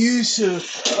name's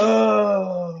Yusuf.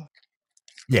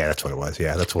 Yeah, that's what it was.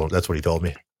 Yeah, that's what he told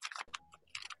me.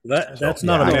 That's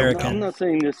not American. I'm not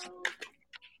saying this.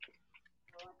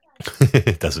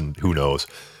 It doesn't. Who knows?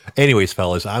 Anyways,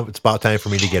 fellas, it's about time for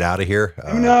me to get out of here.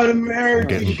 I'm not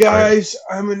American, guys.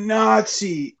 I'm a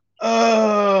Nazi.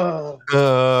 I'll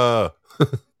go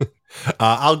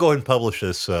ahead and publish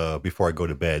this before I go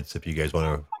to bed, so if you guys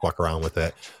want to fuck around with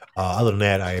that. Other than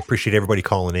that, I appreciate everybody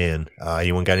calling in.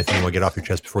 Anyone got anything you want to get off your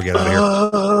chest before we get out of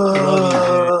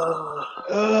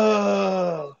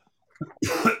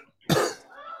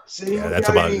here? That's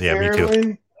about it. Yeah, me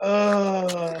too.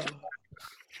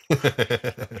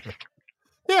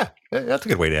 Yeah, that's a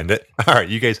good way to end it. All right,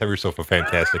 you guys have yourself a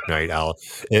fantastic night.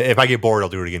 If I get bored, I'll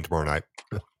do it again tomorrow night.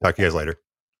 Talk to you guys later.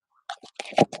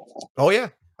 Oh yeah,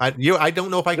 I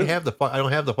don't know if I can have I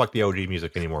don't have the fuck the OG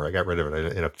music anymore. I got rid of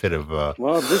it in a fit of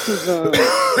well, this is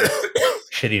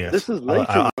shittiness. This is late.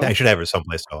 I should have it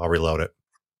someplace, so I'll reload it.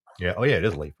 Yeah. Oh yeah, it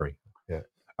is late for me. Yeah.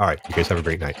 All right, you guys have a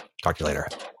great night. Talk to you later.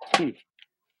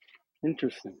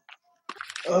 Interesting.